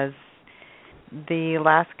because the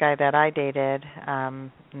last guy that I dated,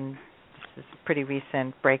 this is a pretty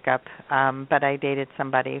recent breakup, but I dated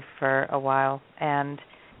somebody for a while, and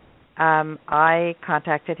I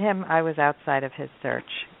contacted him. I was outside of his search,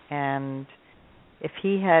 and if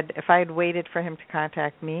I had waited for him to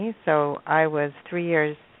contact me, so I was 3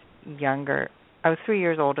 years younger. I was 3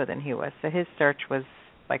 years older than he was, so his search was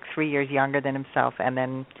like 3 years younger than himself, and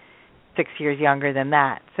then 6 years younger than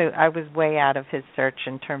that. So I was way out of his search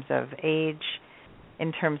in terms of age.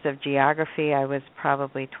 In terms of geography, I was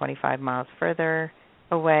probably 25 miles further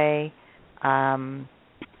away.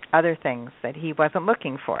 Other things that he wasn't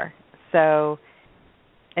looking for. So,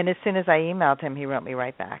 and as soon as I emailed him, he wrote me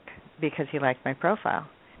right back because he liked my profile.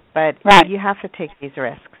 But you have to take these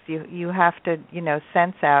risks. You have to,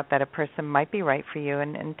 sense out that a person might be right for you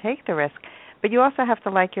and take the risk. But you also have to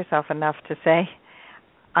like yourself enough to say,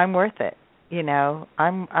 I'm worth it.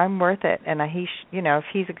 I'm worth it. And if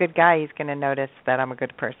he's a good guy, he's going to notice that I'm a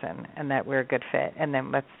good person and that we're a good fit. And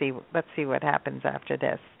then let's see what happens after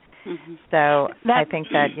this. So I think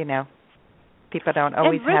that, people don't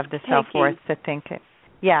always have the self-worth to think it.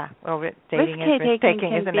 Yeah, well, dating is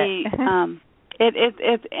risk-taking, isn't it?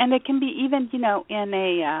 It can be even, in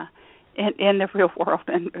the real world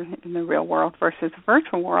and in the real world versus the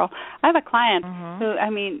virtual world. I have a client who,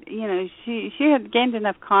 she had gained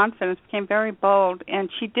enough confidence, became very bold, and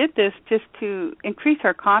she did this just to increase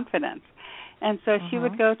her confidence. And so she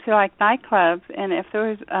would go to like nightclubs, and if there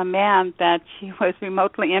was a man that she was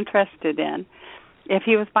remotely interested in, if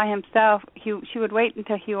he was by himself, she would wait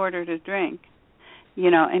until he ordered a drink. Just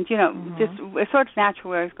it's sort of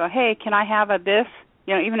natural where go, hey, can I have this?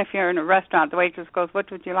 Even if you're in a restaurant, the waitress goes, what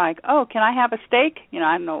would you like? Oh, can I have a steak?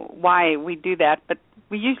 I don't know why we do that, but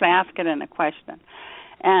we usually ask it in a question.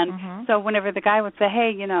 And so whenever the guy would say,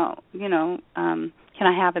 hey, can I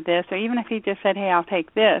have this? Or even if he just said, hey, I'll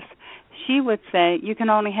take this, she would say, you can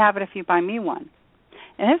only have it if you buy me one.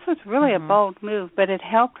 And this was really a bold move, but it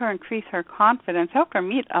helped her increase her confidence, helped her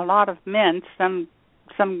meet a lot of men, some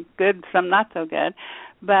good, some not so good.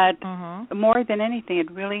 But more than anything,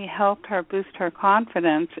 it really helped her boost her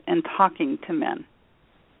confidence in talking to men.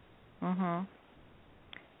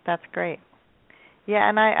 That's great. Yeah,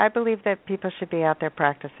 and I believe that people should be out there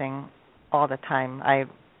practicing all the time. I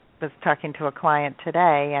was talking to a client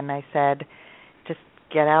today, and I said, just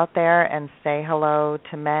get out there and say hello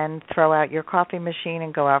to men, throw out your coffee machine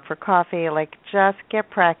and go out for coffee. Like, just get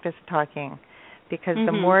practice talking, because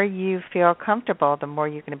the more you feel comfortable, the more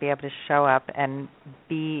you're going to be able to show up and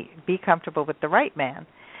be comfortable with the right man.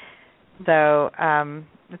 So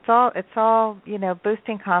it's all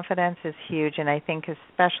boosting confidence is huge, and I think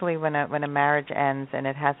especially when a marriage ends and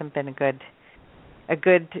it hasn't been a good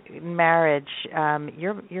marriage,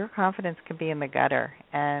 your confidence can be in the gutter,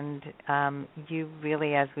 and you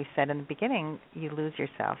really, as we said in the beginning, you lose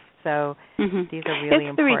yourself. So these are really important.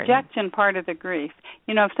 It's the rejection part of the grief.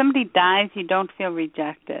 If somebody dies, you don't feel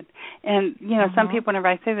rejected. And, some people, whenever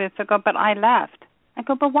I say this, they'll go, but I left. I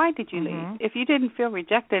go, but why did you leave? If you didn't feel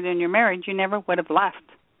rejected in your marriage, you never would have left.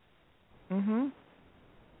 On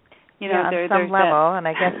some level, and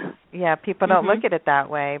I guess, people don't look at it that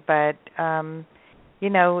way, but,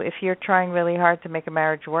 if you're trying really hard to make a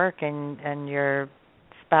marriage work and your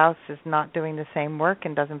spouse is not doing the same work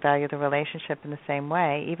and doesn't value the relationship in the same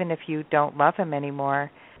way, even if you don't love him anymore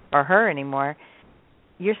or her anymore,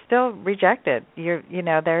 you're still rejected.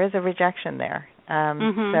 There is a rejection there.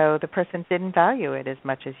 So the person didn't value it as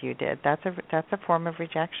much as you did. That's a form of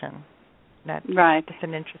rejection. Right. It's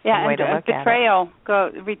an interesting way to look at it.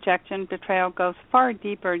 Rejection, betrayal goes far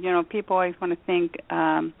deeper. People always want to think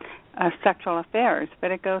sexual affairs,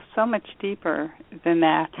 but it goes so much deeper than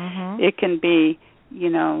that. It can be,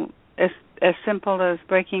 as simple as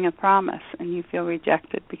breaking a promise, and you feel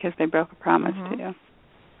rejected because they broke a promise to you.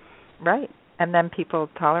 Right. And then people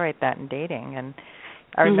tolerate that in dating. And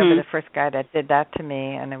I remember the first guy that did that to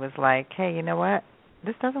me, and it was like, hey, you know what?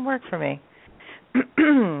 This doesn't work for me.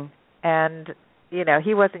 And,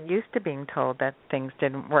 he wasn't used to being told that things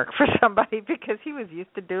didn't work for somebody, because he was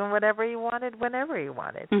used to doing whatever he wanted whenever he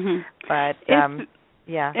wanted. But, and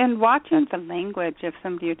watching the language of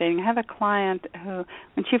somebody you're dating. I have a client who,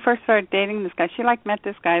 when she first started dating this guy, she met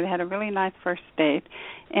this guy. They had a really nice first date.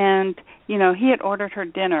 And, he had ordered her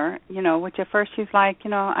dinner, which at first she's like,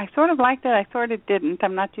 I sort of liked it, I sort of didn't.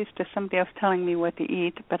 I'm not used to somebody else telling me what to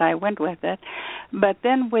eat, but I went with it. But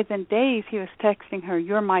then within days, he was texting her,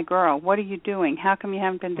 you're my girl. What are you doing? How come you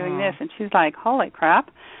haven't been doing this? And she's like, holy crap.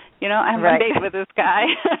 I'm on a date with this guy.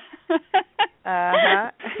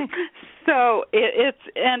 So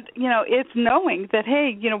it's knowing that,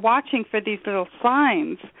 hey, watching for these little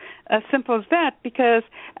signs, as simple as that, because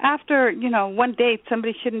after, one date,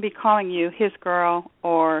 somebody shouldn't be calling you his girl,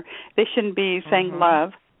 or they shouldn't be saying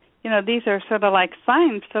love. These are sort of like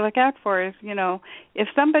signs to look out for. Is, if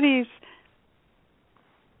somebody's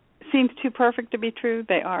seems too perfect to be true,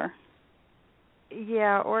 they are.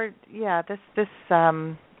 This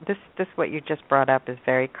what you just brought up is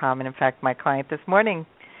very common. In fact, my client this morning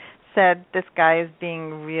said this guy is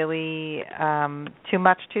being really too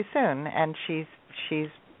much too soon, and she's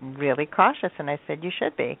really cautious, and I said you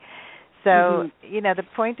should be. So, the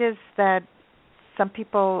point is that some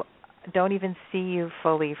people don't even see you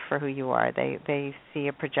fully for who you are. They see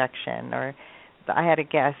a projection. Or I had a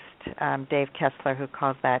guest, Dave Kessler, who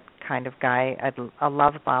calls that kind of guy a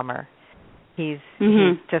love bomber. He's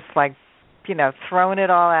just like, throwing it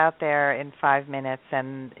all out there in 5 minutes,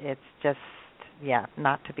 and it's just,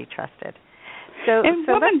 not to be trusted. So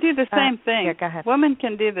women do the same thing. Yeah, go ahead. Women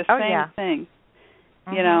can do the same thing.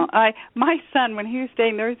 My son, when he was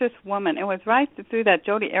dating, there was this woman. It was right through that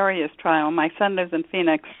Jodi Arias trial. My son lives in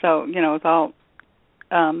Phoenix, so, it's all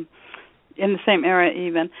in the same area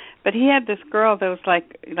even. But he had this girl that was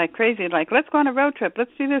like crazy, like, let's go on a road trip, let's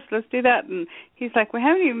do this, let's do that. And he's like, we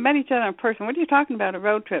haven't even met each other in person. What are you talking about, a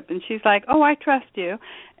road trip? And she's like, oh, I trust you.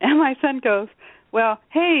 And my son goes, well,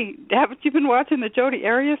 hey, haven't you been watching the Jodi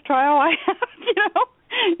Arias trial? I have,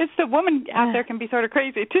 it's the woman out there can be sort of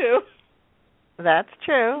crazy too. That's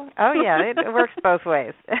true. Oh yeah, it works both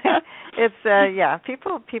ways. It's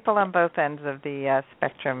people on both ends of the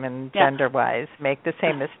spectrum and gender-wise make the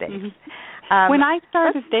same mistakes. When I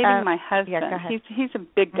started dating my husband, he's a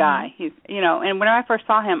big guy. He's and when I first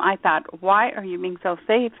saw him, I thought, why are you being so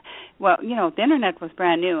safe? Well, the internet was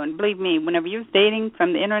brand new, and believe me, whenever you was dating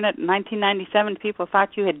from the internet in 1997, people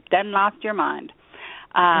thought you had done lost your mind.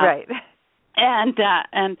 Right. And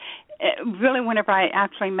really, whenever I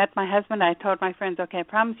actually met my husband, I told my friends, okay, I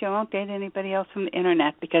promise you I won't date anybody else from the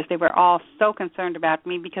internet, because they were all so concerned about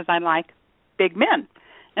me because I like big men.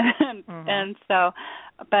 And so,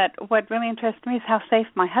 but what really interested me is how safe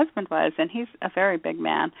my husband was, and he's a very big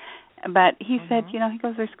man. But he said, he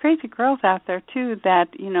goes, there's crazy girls out there, too, that,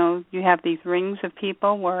 you have these rings of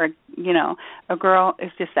people where, a girl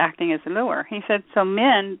is just acting as a lure. He said, so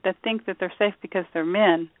men that think that they're safe because they're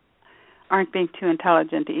men aren't being too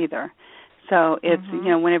intelligent either. So it's,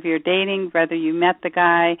 whenever you're dating, whether you met the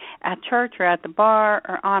guy at church or at the bar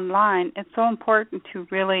or online, it's so important to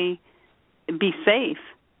really be safe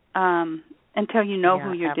until you know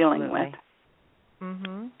who you're dealing with.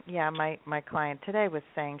 Yeah, my client today was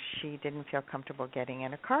saying she didn't feel comfortable getting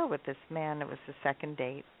in a car with this man. It was the second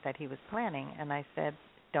date that he was planning, and I said,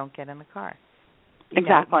 don't get in the car.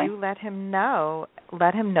 Exactly. You let him know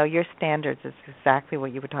your standards. Is exactly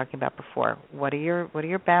what you were talking about before. What are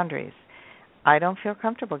your boundaries? I don't feel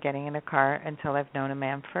comfortable getting in a car until I've known a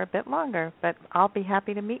man for a bit longer, but I'll be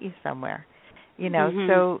happy to meet you somewhere.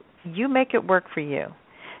 So you make it work for you.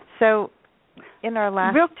 So in our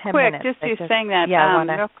last real 10 quick, minutes, just you saying that,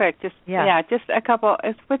 real quick, just a couple.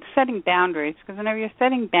 It's with setting boundaries, because whenever you're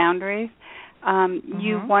setting boundaries,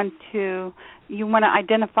 you want to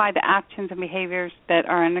identify the actions and behaviors that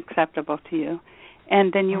are unacceptable to you,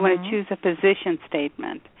 and then you want to choose a position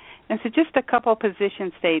statement. And so just a couple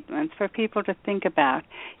position statements for people to think about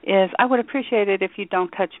is, I would appreciate it if you don't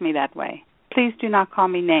touch me that way. Please do not call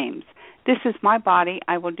me names. This is my body.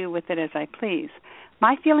 I will do with it as I please.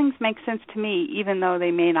 My feelings make sense to me, even though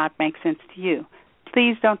they may not make sense to you.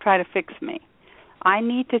 Please don't try to fix me. I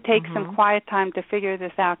need to take some quiet time to figure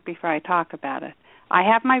this out before I talk about it. I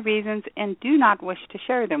have my reasons and do not wish to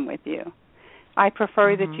share them with you. I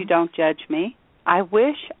prefer that you don't judge me. I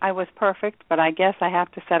wish I was perfect, but I guess I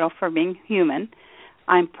have to settle for being human.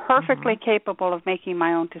 I'm perfectly capable of making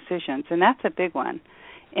my own decisions, and that's a big one.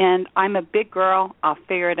 And I'm a big girl. I'll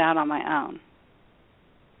figure it out on my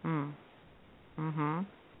own.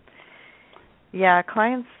 Yeah,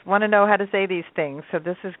 clients want to know how to say these things, so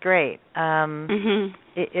this is great.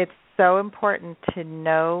 It's so important to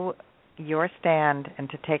know your stand and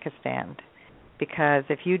to take a stand, because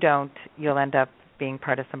if you don't, you'll end up being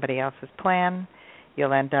part of somebody else's plan.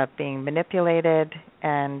 You'll end up being manipulated,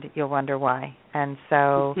 and you'll wonder why. And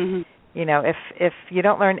so, if you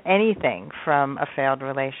don't learn anything from a failed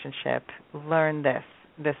relationship, learn this.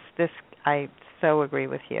 This I so agree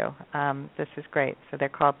with you. This is great. So they're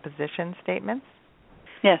called position statements?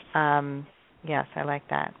 Yes. Yes, I like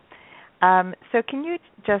that. So can you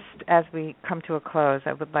just, as we come to a close,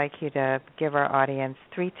 I would like you to give our audience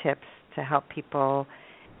 3 tips to help people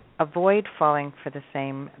avoid falling for the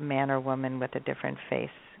same man or woman with a different face.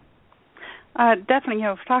 Definitely.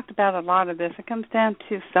 We've talked about a lot of this. It comes down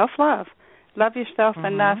to self-love. Love yourself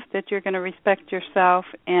enough that you're going to respect yourself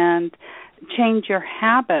and change your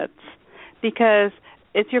habits, because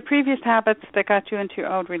it's your previous habits that got you into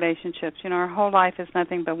your old relationships. Our whole life is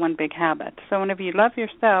nothing but one big habit. So whenever you love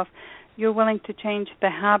yourself, you're willing to change the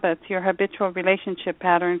habits, your habitual relationship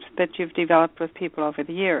patterns that you've developed with people over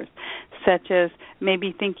the years, such as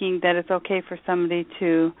maybe thinking that it's okay for somebody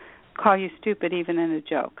to call you stupid even in a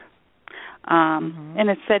joke. And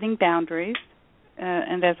it's setting boundaries.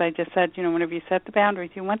 And as I just said, whenever you set the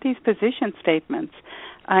boundaries, you want these position statements.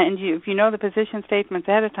 If you know the position statements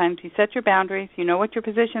ahead of time, you set your boundaries, you know what your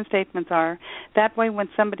position statements are. That way when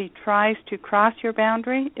somebody tries to cross your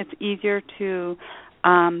boundary, it's easier to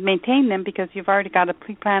maintain them, because you've already got a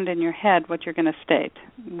pre-planned in your head what you're going to state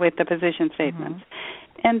with the position statements.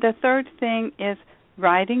 And the third thing is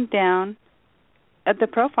writing down the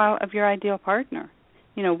profile of your ideal partner.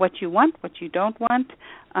 What you want, what you don't want.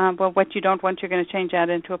 What you don't want, you're going to change that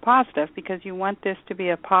into a positive, because you want this to be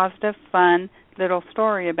a positive, fun little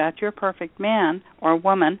story about your perfect man or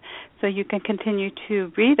woman, so you can continue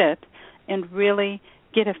to read it and really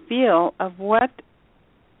get a feel of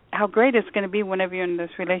how great it's going to be whenever you're in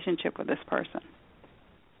this relationship with this person.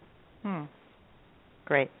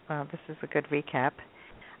 Great. Well, this is a good recap.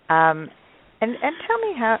 And tell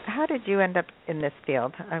me, how did you end up in this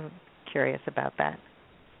field? I'm curious about that.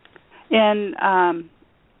 In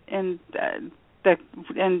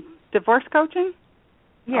divorce coaching?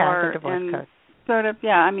 Yeah, the divorce coach. Sort of,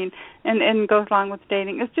 yeah. I mean, and goes along with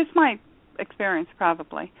dating. It's just my experience,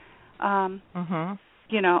 probably. I've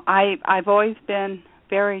always been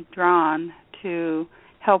very drawn to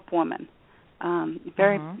help women.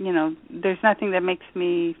 There's nothing that makes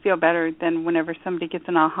me feel better than whenever somebody gets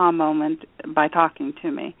an aha moment by talking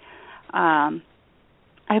to me.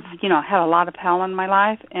 I've, had a lot of hell in my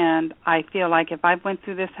life, and I feel like if I went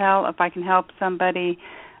through this hell, if I can help somebody,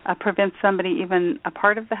 prevent somebody even a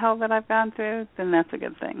part of the hell that I've gone through, then that's a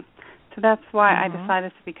good thing. So that's why I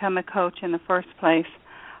decided to become a coach in the first place.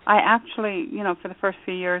 I actually, for the first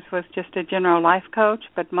few years was just a general life coach,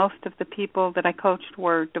 but most of the people that I coached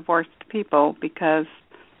were divorced people, because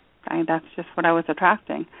that's just what I was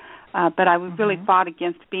attracting. But I really fought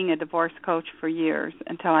against being a divorce coach for years,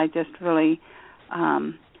 until I just really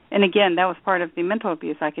And again, that was part of the mental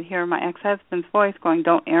abuse. I could hear my ex-husband's voice going,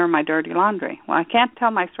 "Don't air my dirty laundry." Well, I can't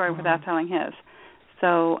tell my story without telling his.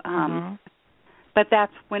 So, but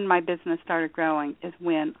that's when my business started growing, is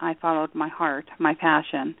when I followed my heart, my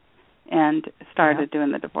passion, and started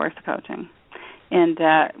doing the divorce coaching. And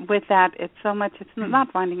with that, it's so much, it's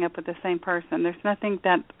not winding up with the same person. There's nothing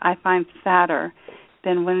that I find sadder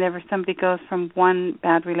than whenever somebody goes from one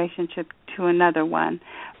bad relationship to another one,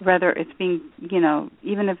 whether it's being,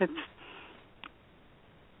 even if it's,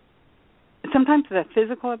 sometimes the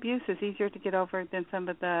physical abuse is easier to get over than some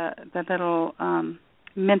of the little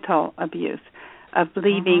mental abuse of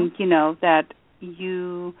believing, that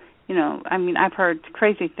I've heard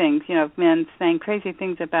crazy things, of men saying crazy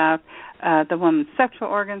things about the woman's sexual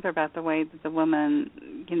organs or about the way that the woman,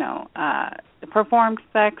 performed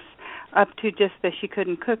sex, up to just that she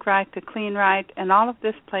couldn't cook right, to clean right, and all of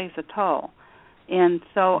this plays a toll. And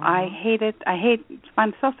so I find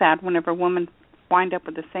it so sad whenever women wind up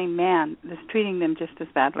with the same man that's treating them just as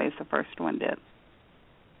badly as the first one did.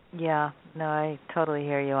 Yeah, no, I totally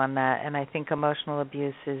hear you on that, and I think emotional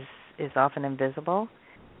abuse is often invisible.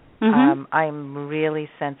 I'm really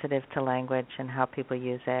sensitive to language and how people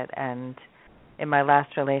use it, and in my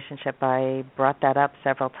last relationship I brought that up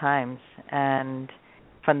several times, and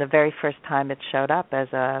from the very first time it showed up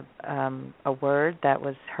as a word that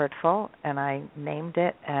was hurtful, and I named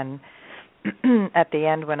it, and at the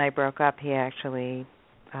end when I broke up he actually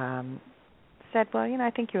said, well,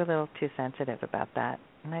 I think you're a little too sensitive about that.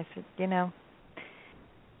 And I said,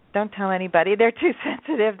 don't tell anybody they're too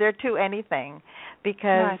sensitive, they're too anything.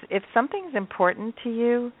 Because if something's important to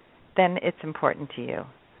you, then it's important to you.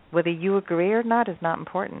 Whether you agree or not is not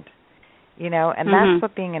important. And that's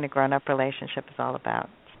what being in a grown-up relationship is all about.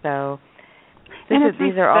 So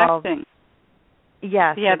these are all...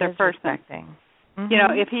 Yes, the other person.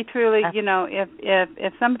 If he truly,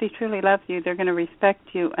 if somebody truly loves you, they're going to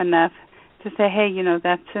respect you enough to say, hey,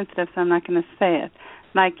 that's sensitive, so I'm not going to say it.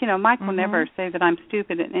 Like, Mike will never say that I'm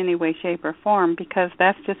stupid in any way, shape, or form, because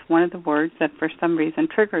that's just one of the words that for some reason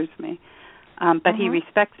triggers me. But he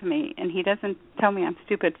respects me, and he doesn't tell me I'm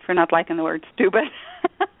stupid for not liking the word stupid.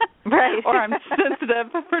 Right. Or I'm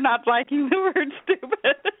sensitive for not liking the word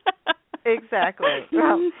stupid. Exactly.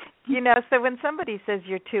 Well, so when somebody says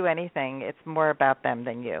you're too anything, it's more about them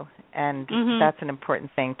than you. And that's an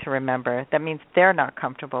important thing to remember. That means they're not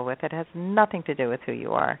comfortable with it. It has nothing to do with who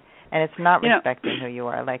you are. And it's not respecting who you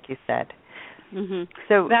are, like you said.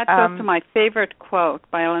 So that goes to my favorite quote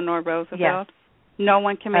by Eleanor Roosevelt. Yes. No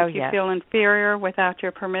one can make you feel inferior without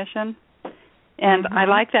your permission. And I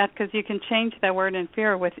like that because you can change that word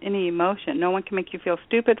inferior with any emotion. No one can make you feel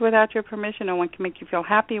stupid without your permission. No one can make you feel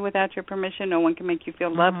happy without your permission. No one can make you feel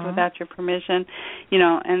loved without your permission.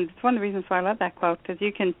 And it's one of the reasons why I love that quote, because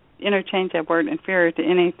you can interchange that word inferior to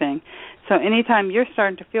anything. So anytime you're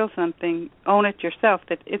starting to feel something, own it yourself,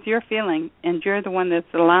 that it's your feeling and you're the one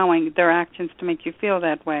that's allowing their actions to make you feel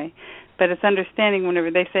that way. But it's understanding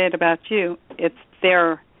whenever they say it about you, it's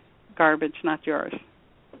their garbage, not yours.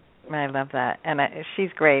 I love that. And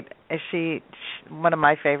she's great. She one of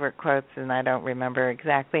my favorite quotes, and I don't remember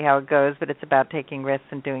exactly how it goes, but it's about taking risks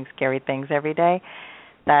and doing scary things every day.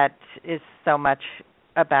 That is so much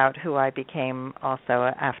about who I became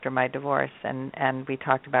also after my divorce, and we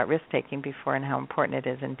talked about risk-taking before and how important it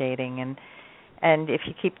is in dating. And if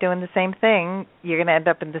you keep doing the same thing, you're going to end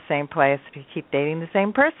up in the same place. If you keep dating the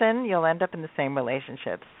same person, you'll end up in the same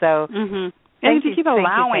relationship. So and if you keep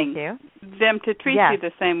allowing them to treat you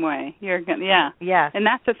the same way, you're going Yes. And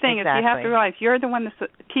that's the thing, is you have to realize you're the one that's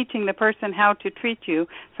teaching the person how to treat you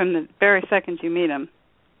from the very second you meet them.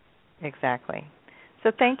 Exactly.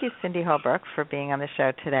 So thank you, Cindy Holbrook, for being on the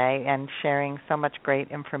show today and sharing so much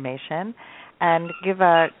great information. And give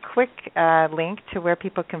a quick link to where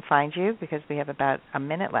people can find you, because we have about a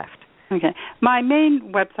minute left. Okay. My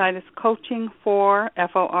main website is coaching for,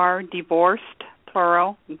 F-O-R, divorced,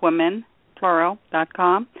 plural, women,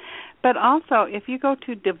 plural.com. But also, if you go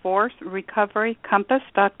to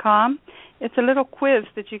divorcerecoverycompass.com, it's a little quiz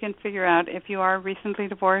that you can figure out if you are recently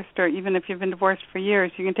divorced, or even if you've been divorced for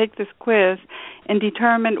years. You can take this quiz and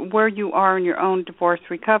determine where you are in your own divorce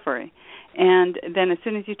recovery. And then as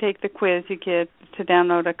soon as you take the quiz, you get to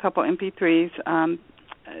download a couple MP3s,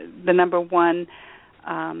 the number one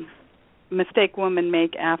mistake women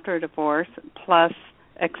make after a divorce, plus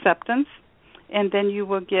acceptance. And then you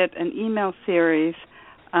will get an email series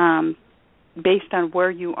based on where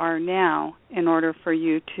you are now in order for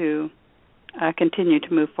you to continue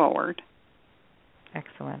to move forward.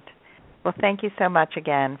 Excellent. Well, thank you so much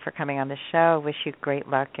again for coming on the show. Wish you great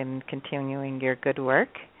luck in continuing your good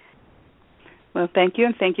work. Well, thank you,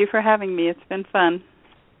 and thank you for having me. It's been fun.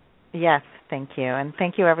 Yes, thank you. And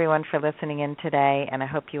thank you, everyone, for listening in today. And I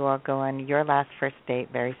hope you all go on your last first date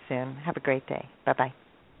very soon. Have a great day. Bye-bye.